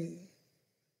everything,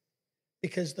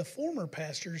 because the former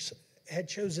pastors had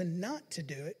chosen not to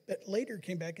do it, but later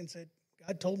came back and said,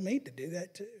 God told me to do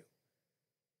that too.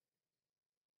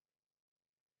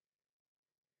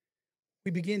 We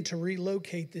began to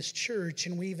relocate this church,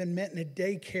 and we even met in a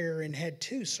daycare and had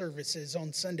 2 services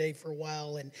on Sunday for a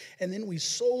while. And then we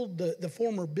sold the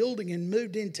former building and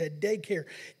moved into a daycare.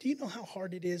 Do you know how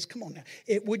hard it is? Come on now.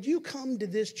 Would you come to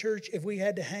this church if we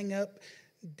had to hang up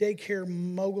daycare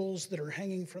moguls that are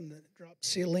hanging from the drop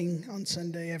ceiling on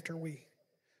Sunday after we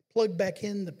plug back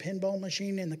in the pinball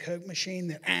machine and the Coke machine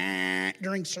that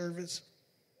during service?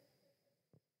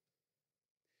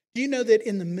 Do you know that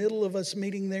in the middle of us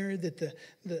meeting there, that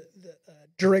the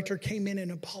director came in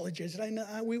and apologized? I know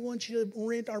we want you to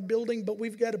rent our building, but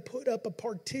we've got to put up a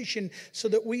partition so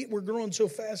that we're growing so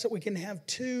fast that we can have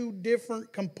 2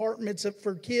 different compartments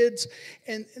for kids.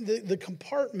 And the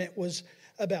compartment was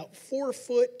about 4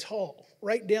 foot tall,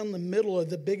 right down the middle of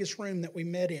the biggest room that we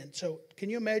met in. So can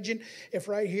you imagine if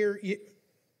right here,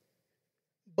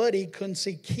 Buddy couldn't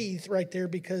see Keith right there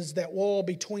because that wall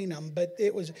between them, but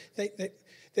it was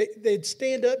they'd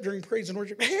stand up during praise and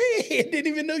worship. Hey, I didn't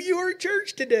even know you were at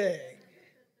church today.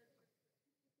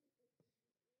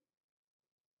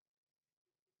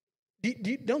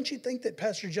 Don't you think that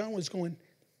Pastor John was going,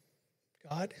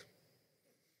 God,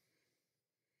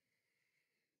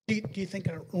 do you think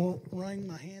I wrung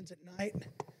my hands at night?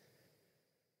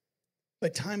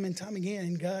 But time and time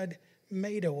again, God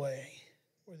made a way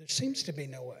where there seems to be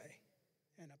no way,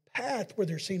 and a path where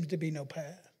there seems to be no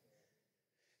path.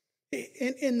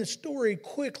 And the story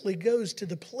quickly goes to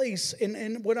the place,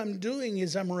 and what I'm doing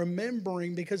is I'm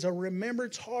remembering, because a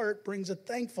remembrance heart brings a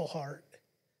thankful heart.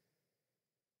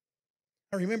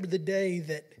 I remember the day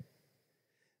that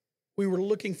we were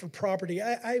looking for property.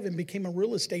 I even became a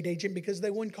real estate agent because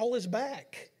they wouldn't call us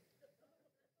back.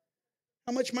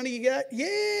 How much money you got?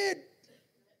 Yeah,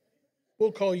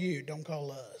 we'll call you, don't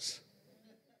call us.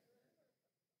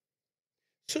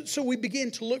 So we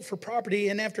began to look for property,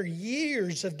 and after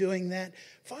years of doing that,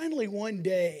 finally one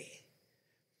day,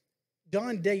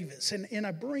 Don Davis, and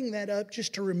I bring that up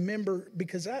just to remember,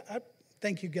 because I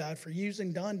thank you, God, for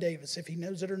using Don Davis, if he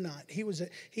knows it or not. He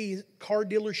car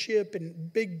dealership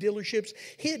and big dealerships.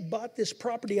 He had bought this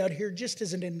property out here just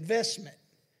as an investment.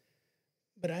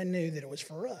 But I knew that it was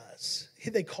for us.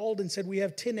 They called and said, we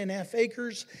have 10.5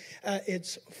 acres.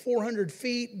 It's 400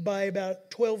 feet by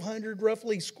about 1,200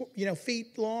 roughly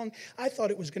feet long. I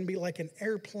thought it was going to be like an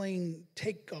airplane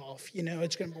takeoff.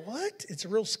 It's going to be, what? It's a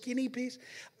real skinny piece.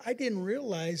 I didn't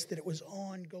realize that it was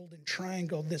on Golden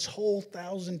Triangle, this whole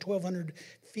 1,200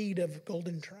 feet of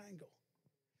Golden Triangle.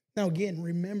 Now, again,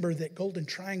 remember that Golden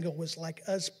Triangle was like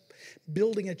us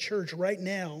building a church right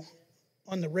now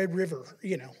on the Red River,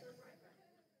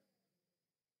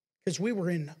 because we were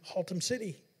in Haltom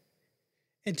City.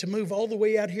 And to move all the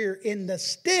way out here in the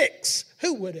sticks,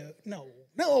 who would have?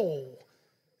 No,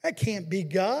 that can't be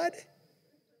God.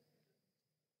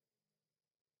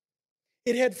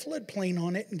 It had floodplain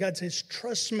on it, and God says,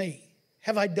 trust me.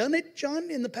 Have I done it, John,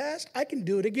 in the past? I can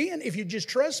do it again. If you just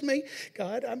trust me,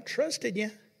 God, I'm trusting you.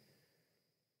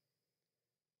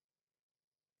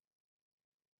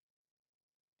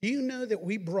 Do you know that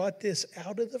we brought this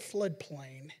out of the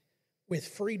floodplain with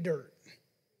free dirt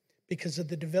because of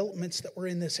the developments that were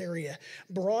in this area?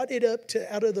 Brought it up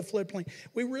out of the floodplain.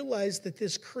 We realized that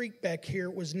this creek back here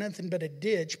was nothing but a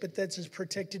ditch, but that's as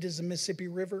protected as the Mississippi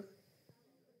River.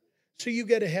 So you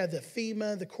got to have the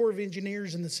FEMA, the Corps of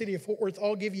Engineers, and the city of Fort Worth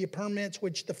all give you permits,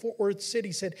 which the Fort Worth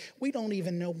city said, we don't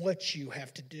even know what you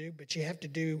have to do, but you have to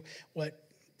do what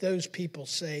those people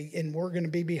say, and we're going to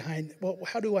be behind. Well,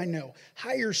 how do I know?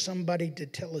 Hire somebody to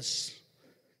tell us.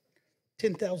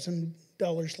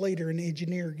 $10,000 later, an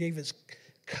engineer gave us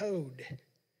code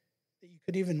that you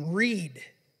could even read.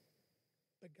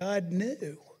 But God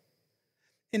knew.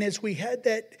 And as we had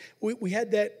that, we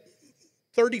had that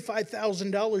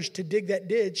 $35,000 to dig that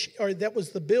ditch, or that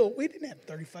was the bill. We didn't have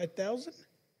 $35,000.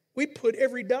 We put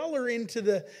every dollar into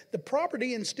the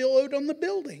property and still owed on the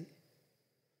building.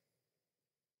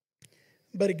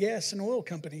 But a gas and oil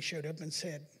company showed up and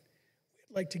said,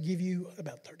 we'd like to give you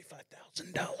about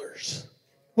 $35,000.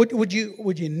 Would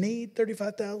you need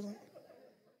 $35,000?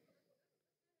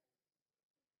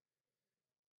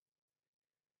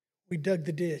 We dug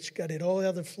the ditch, got it all out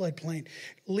of the floodplain.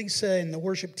 Lisa and the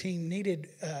worship team needed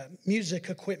music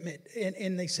equipment,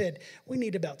 and they said, we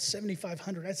need about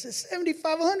 $7,500. I said,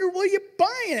 $7,500? What are you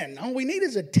buying? All we need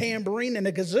is a tambourine and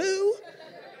a kazoo.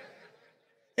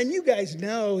 And you guys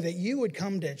know that you would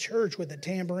come to church with a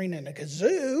tambourine and a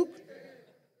kazoo.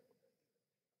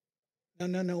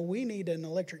 No, we need an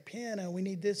electric piano. We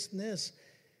need this and this.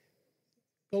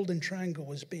 Golden Triangle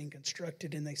was being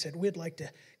constructed, and they said, we'd like to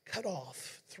cut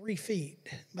off 3 feet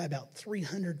by about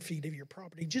 300 feet of your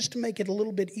property just to make it a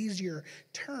little bit easier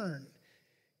turn.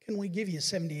 Can we give you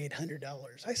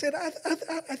 $7,800? I said,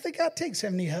 I think I'll take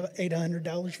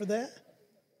 $7,800 for that.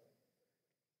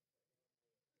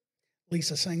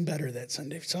 Lisa sang better that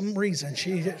Sunday. For some reason,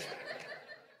 she did.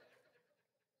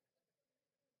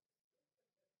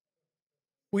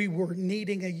 We were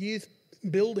needing a youth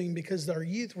building because our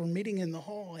youth were meeting in the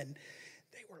hall and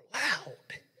they were loud.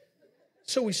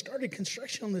 So we started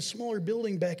construction on this smaller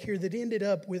building back here that ended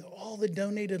up with all the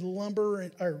donated lumber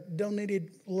or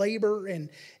donated labor, and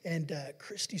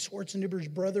Christy Schwarzenegger's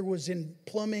brother was in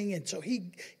plumbing, and so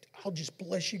I'll just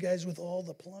bless you guys with all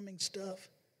the plumbing stuff.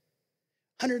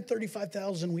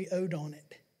 $135,000 we owed on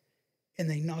it, and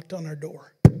they knocked on our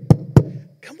door.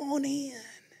 Come on in,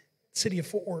 City of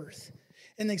Fort Worth.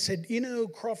 And they said,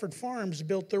 Crawford Farms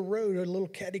built their road, a little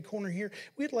catty corner here.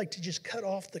 We'd like to just cut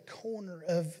off the corner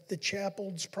of the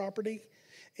chapel's property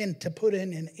and to put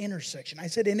in an intersection. I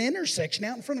said, an intersection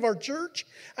out in front of our church?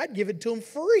 I'd give it to them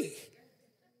free.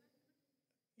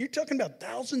 You're talking about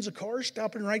thousands of cars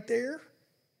stopping right there?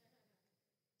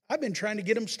 I've been trying to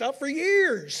get them stopped for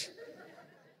years.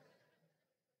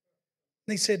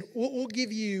 They said, we'll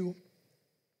give you,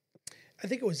 I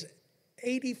think it was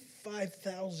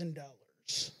 $85,000.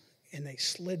 And they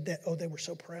slid that, they were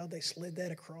so proud, they slid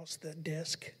that across the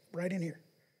desk right in here.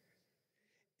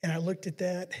 And I looked at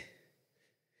that,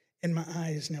 and my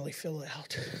eyes nearly fell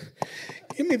out.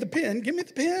 Give me the pen.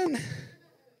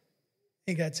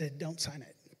 And God said, don't sign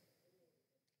it.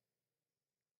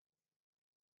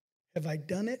 Have I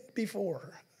done it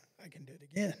before? I can do it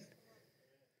again.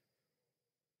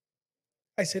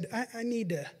 I said, I need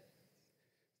to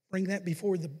bring that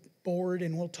before the board,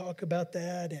 and we'll talk about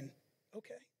that. And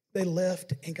okay. They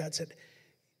left, and God said,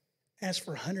 ask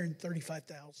for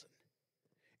 $135,000.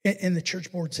 And the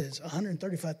church board says,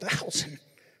 $135,000?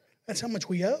 That's how much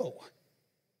we owe.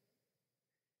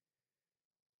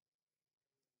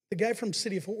 The guy from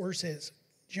City of Fort Worth says,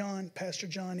 Pastor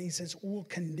John, he says, we'll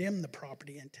condemn the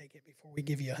property and take it before we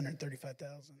give you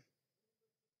 $135,000.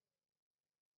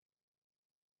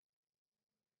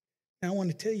 Now, I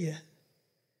want to tell you,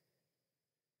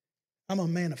 I'm a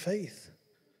man of faith.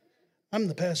 I'm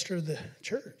the pastor of the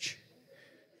church.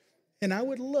 And I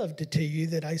would love to tell you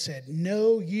that I said,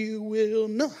 no, you will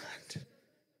not.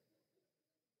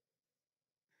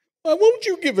 Why won't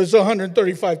you give us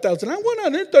 $135,000? I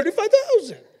want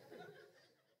 $135,000.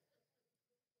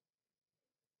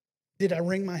 Did I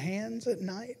wring my hands at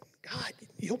night? God,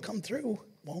 you'll come through,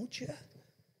 won't you?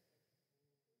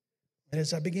 And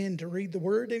as I began to read the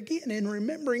word again and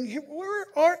remembering, where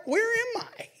am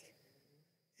I?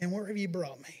 And where have you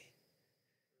brought me?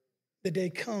 The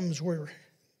day comes where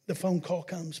the phone call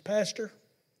comes, Pastor,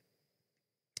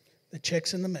 the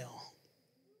check's in the mail.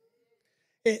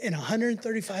 And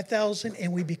 $135,000,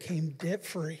 and we became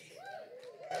debt-free.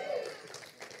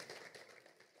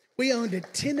 We owned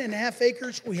 10.5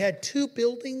 acres. We had 2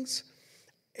 buildings.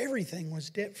 Everything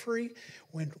was debt-free.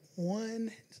 When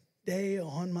one day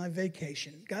on my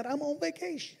vacation, God, I'm on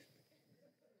vacation.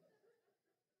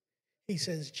 He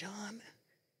says, John,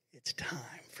 it's time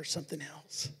for something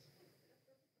else.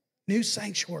 New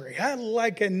sanctuary. I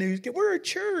like we're a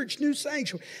church, new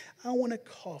sanctuary. I want a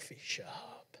coffee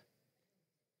shop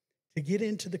to get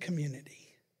into the community.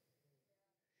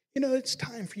 It's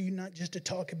time for you not just to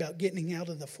talk about getting out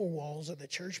of the 4 walls of the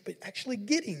church, but actually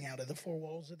getting out of the 4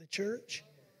 walls of the church.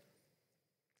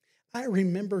 I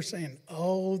remember saying,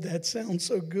 oh, that sounds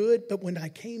so good. But when I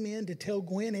came in to tell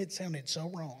Gwen, it sounded so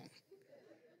wrong.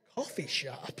 Coffee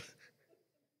shop.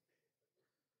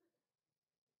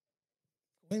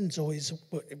 Gwen's always,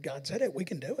 if God said it, we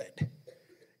can do it.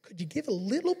 Could you give a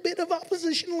little bit of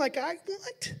opposition like I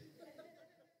want?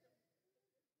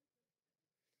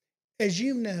 As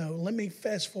you know, let me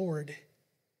fast forward.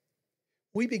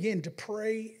 We began to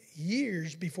pray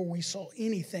years before we saw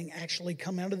anything actually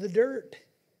come out of the dirt.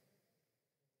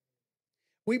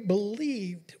 We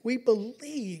believed.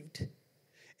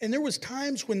 And there was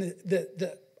times when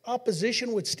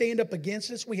opposition would stand up against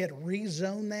us, we had to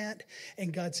rezone that.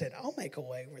 And God said, I'll make a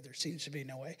way where there seems to be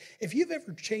no way. If you've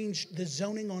ever changed the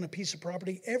zoning on a piece of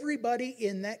property, everybody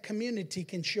in that community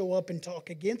can show up and talk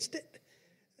against it.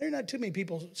 There are not too many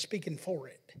people speaking for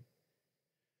it.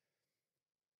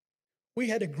 We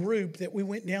had a group that we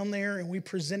went down there and we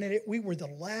presented it. We were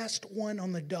the last one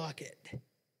on the docket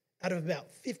out of about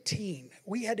 15.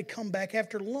 We had to come back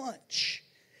after lunch.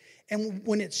 And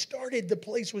when it started, the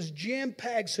place was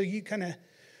jam-packed, so you kind of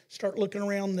start looking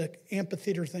around the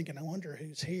amphitheater thinking, I wonder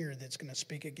who's here that's going to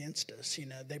speak against us. You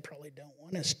know, they probably don't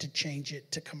want us to change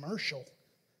it to commercial,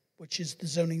 which is the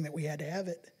zoning that we had to have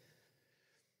it.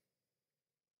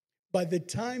 By the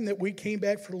time that we came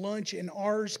back for lunch and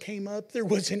ours came up, there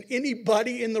wasn't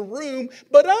anybody in the room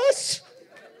but us.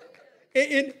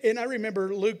 And I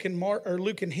remember Luke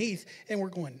and Heath, and we're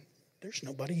going, there's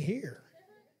nobody here.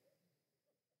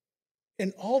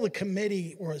 And all the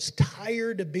committee was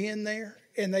tired of being there.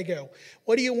 And they go,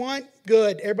 what do you want?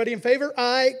 Good. Everybody in favor?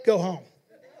 Aye. Go home.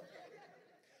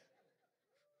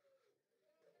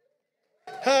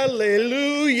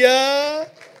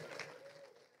 Hallelujah.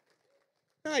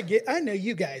 I know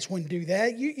you guys wouldn't do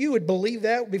that. You would believe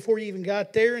that before you even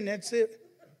got there, and that's it.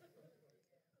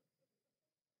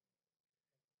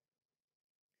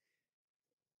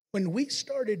 When we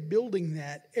started building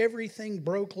that, everything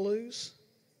broke loose.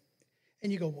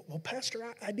 And you go, well,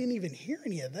 Pastor, I didn't even hear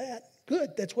any of that.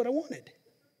 Good, that's what I wanted.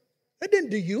 That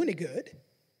didn't do you any good.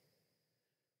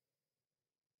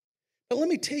 But let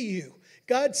me tell you,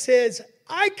 God says,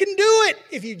 I can do it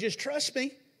if you just trust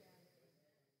me.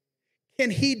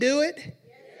 Can He do it?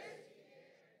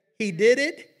 He did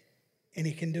it, and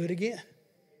He can do it again.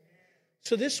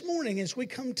 So this morning, as we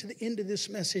come to the end of this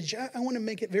message, I want to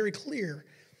make it very clear.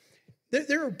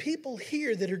 There are people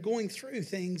here that are going through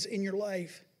things in your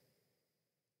life.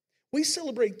 We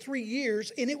celebrate 3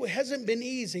 years, and it hasn't been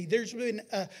easy. There's been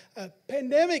a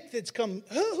pandemic that's come.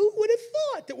 Who would have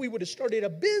thought that we would have started a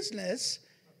business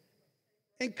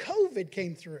and COVID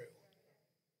came through?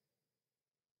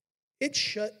 It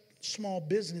shut small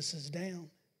businesses down.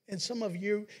 And some of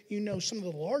you know some of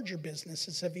the larger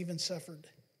businesses have even suffered.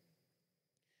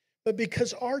 But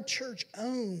because our church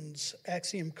owns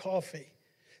Axiom Coffee,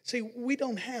 see, we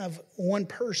don't have one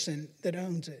person that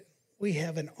owns it. We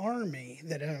have an army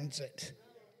that owns it.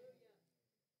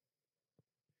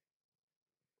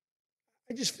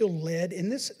 I just feel led,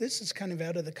 and this is kind of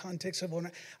out of the context of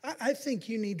what I think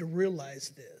you need to realize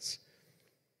this.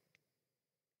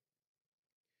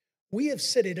 We have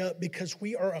set it up because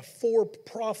we are a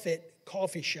for-profit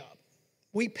coffee shop.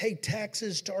 We pay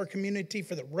taxes to our community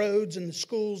for the roads and the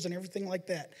schools and everything like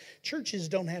that. Churches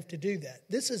don't have to do that.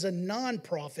 This is a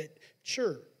nonprofit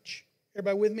church.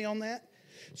 Everybody with me on that?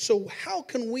 So how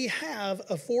can we have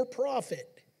a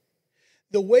for-profit?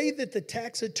 The way that the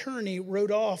tax attorney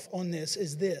wrote off on this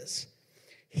is this.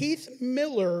 Heath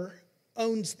Miller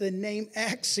owns the name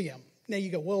Axiom. Now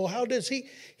you go, well, how does he?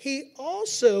 He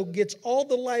also gets all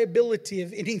the liability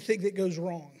of anything that goes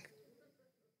wrong.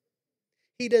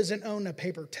 He doesn't own a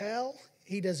paper towel.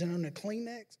 He doesn't own a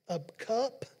Kleenex, a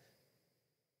cup.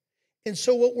 And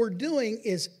so what we're doing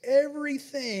is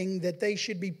everything that they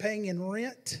should be paying in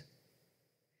rent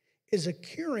is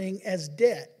accruing as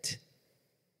debt.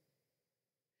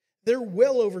 They're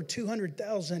well over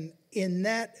 $200,000 in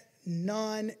that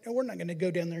and we're not going to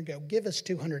go down there and go, give us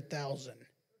 $200,000.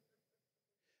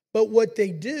 But what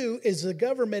they do is the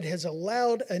government has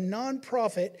allowed a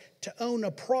nonprofit to own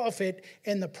a profit,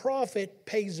 and the profit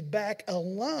pays back a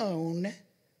loan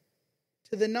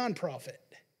to the nonprofit.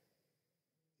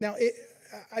 Now,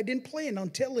 I didn't plan on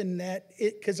telling that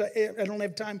because I don't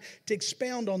have time to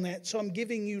expound on that. So I'm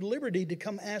giving you liberty to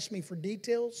come ask me for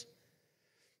details.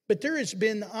 But there has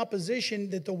been the opposition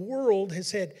that the world has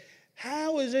said,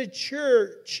 how is a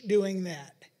church doing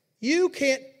that? You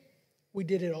can't. We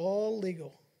did it all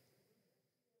legal.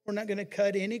 We're not going to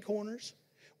cut any corners.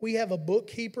 We have a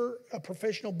bookkeeper, a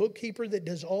professional bookkeeper that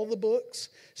does all the books,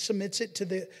 submits it to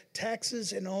the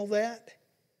taxes and all that.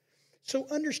 So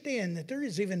understand that there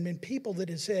has even been people that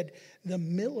have said the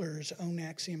Millers own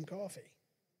Axiom Coffee.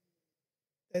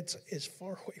 That's as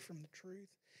far away from the truth.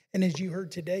 And as you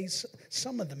heard today,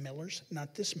 some of the Millers,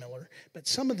 not this Miller, but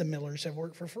some of the Millers have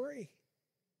worked for free.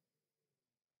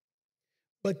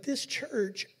 But this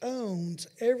church owns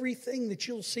everything that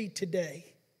you'll see today.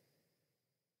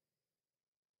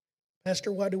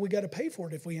 Pastor, why do we got to pay for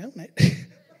it if we own it?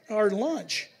 Our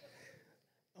lunch.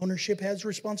 Ownership has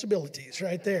responsibilities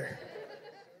right there.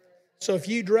 So if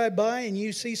you drive by and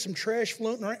you see some trash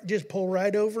floating around, just pull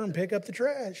right over and pick up the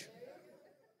trash.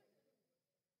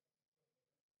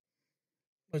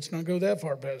 Let's not go that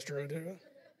far, Pastor.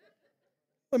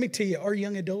 Let me tell you, our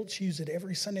young adults use it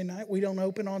every Sunday night. We don't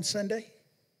open on Sunday.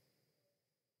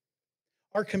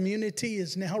 Our community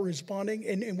is now responding,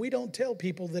 and we don't tell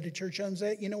people that a church owns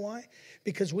that. You know why?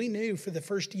 Because we knew for the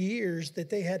first years that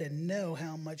they had to know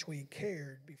how much we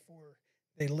cared before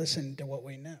they listened to what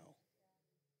we know.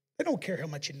 They don't care how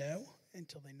much you know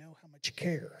until they know how much you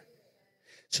care.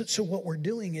 So what we're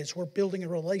doing is we're building a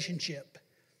relationship.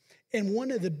 And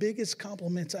one of the biggest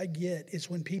compliments I get is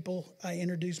when I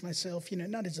introduce myself,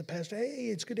 not as a pastor. Hey,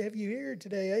 it's good to have you here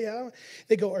today. Hey,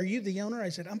 they go, are you the owner? I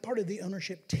said, I'm part of the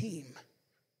ownership team.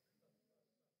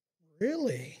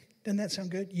 Really? Doesn't that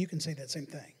sound good? You can say that same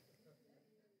thing.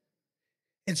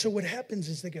 And so what happens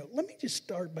is they go, let me just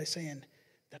start by saying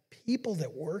the people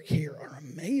that work here are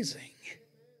amazing.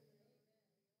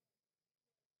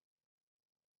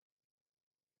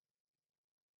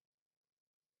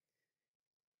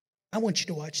 I want you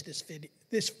to watch this video,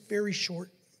 this very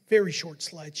short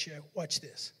slideshow. Watch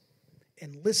this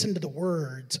and listen to the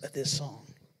words of this song.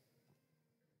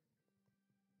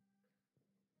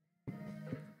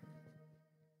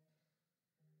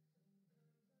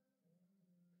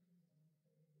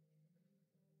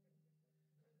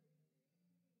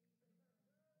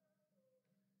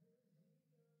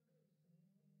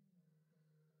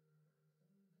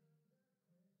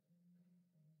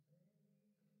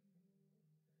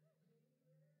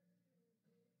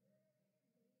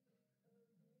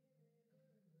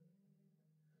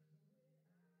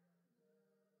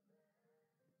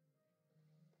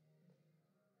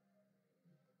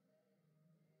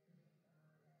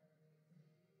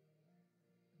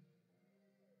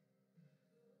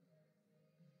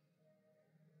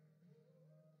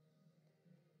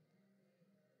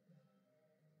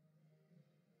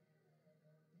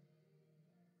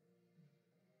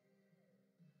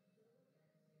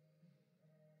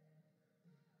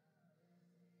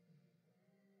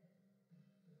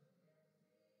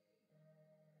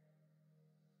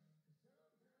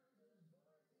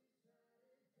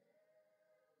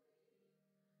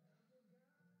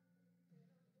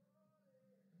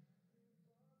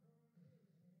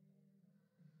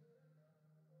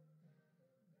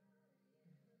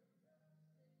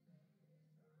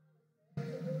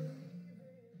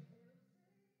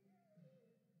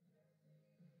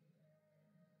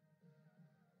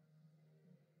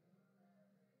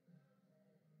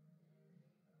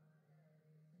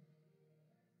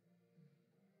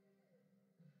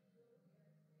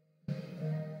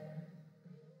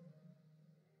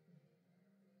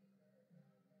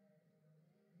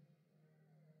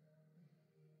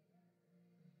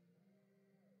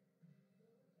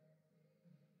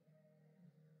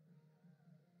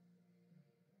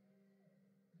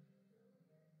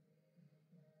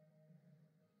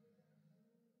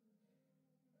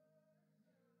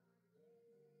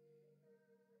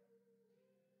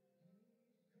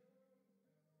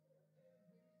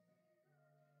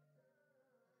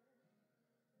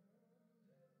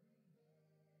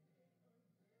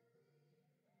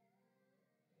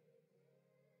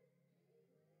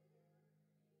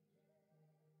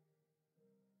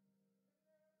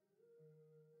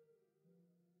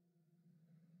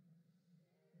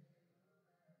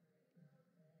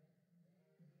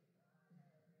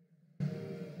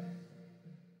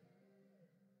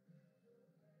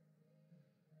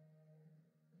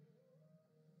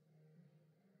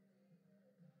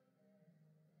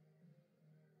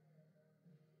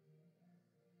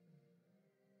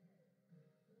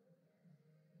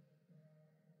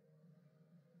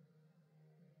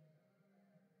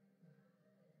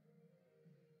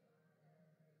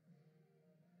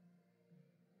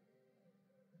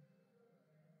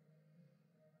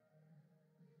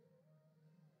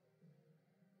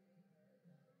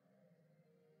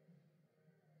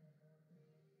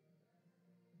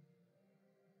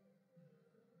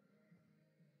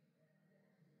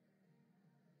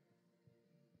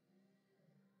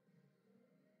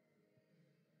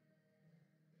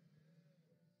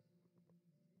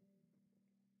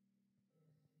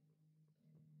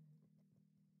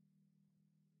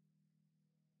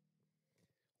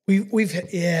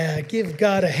 Give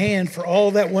God a hand for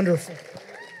all that wonderful.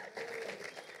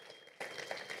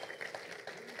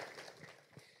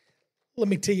 Let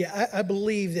me tell you, I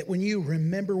believe that when you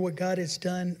remember what God has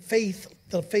done,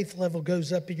 the faith level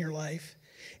goes up in your life.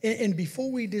 And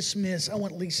before we dismiss, I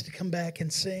want Lisa to come back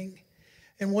and sing.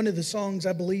 And one of the songs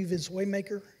I believe is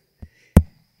Waymaker.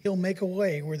 He'll make a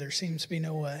way where there seems to be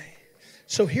no way.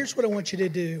 So here's what I want you to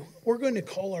do. We're going to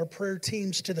call our prayer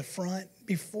teams to the front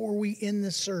before we end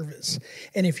the service.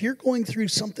 And if you're going through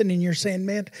something and you're saying,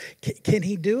 man, can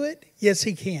he do it? Yes,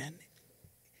 he can.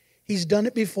 He's done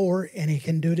it before and he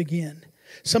can do it again.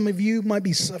 Some of you might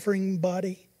be suffering in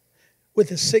body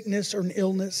with a sickness or an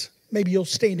illness. Maybe you'll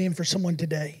stand in for someone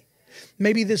today.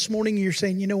 Maybe this morning you're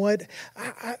saying, you know what?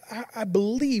 I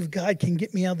believe God can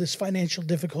get me out of this financial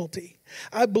difficulty.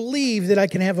 I believe that I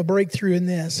can have a breakthrough in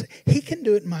this. He can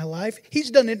do it in my life.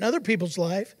 He's done it in other people's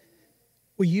life.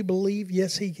 Will you believe?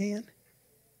 Yes, He can.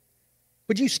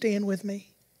 Would you stand with me?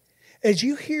 As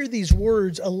you hear these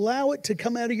words, allow it to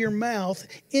come out of your mouth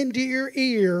into your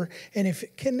ear. And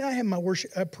can I have my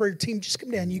worship prayer team just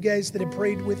come down? You guys that have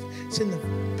prayed with us in the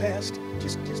past,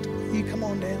 just you come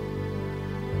on down.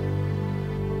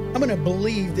 I'm going to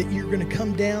believe that you're going to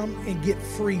come down and get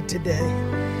free today.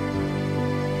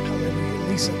 Hallelujah.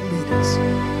 Lisa, lead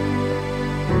us.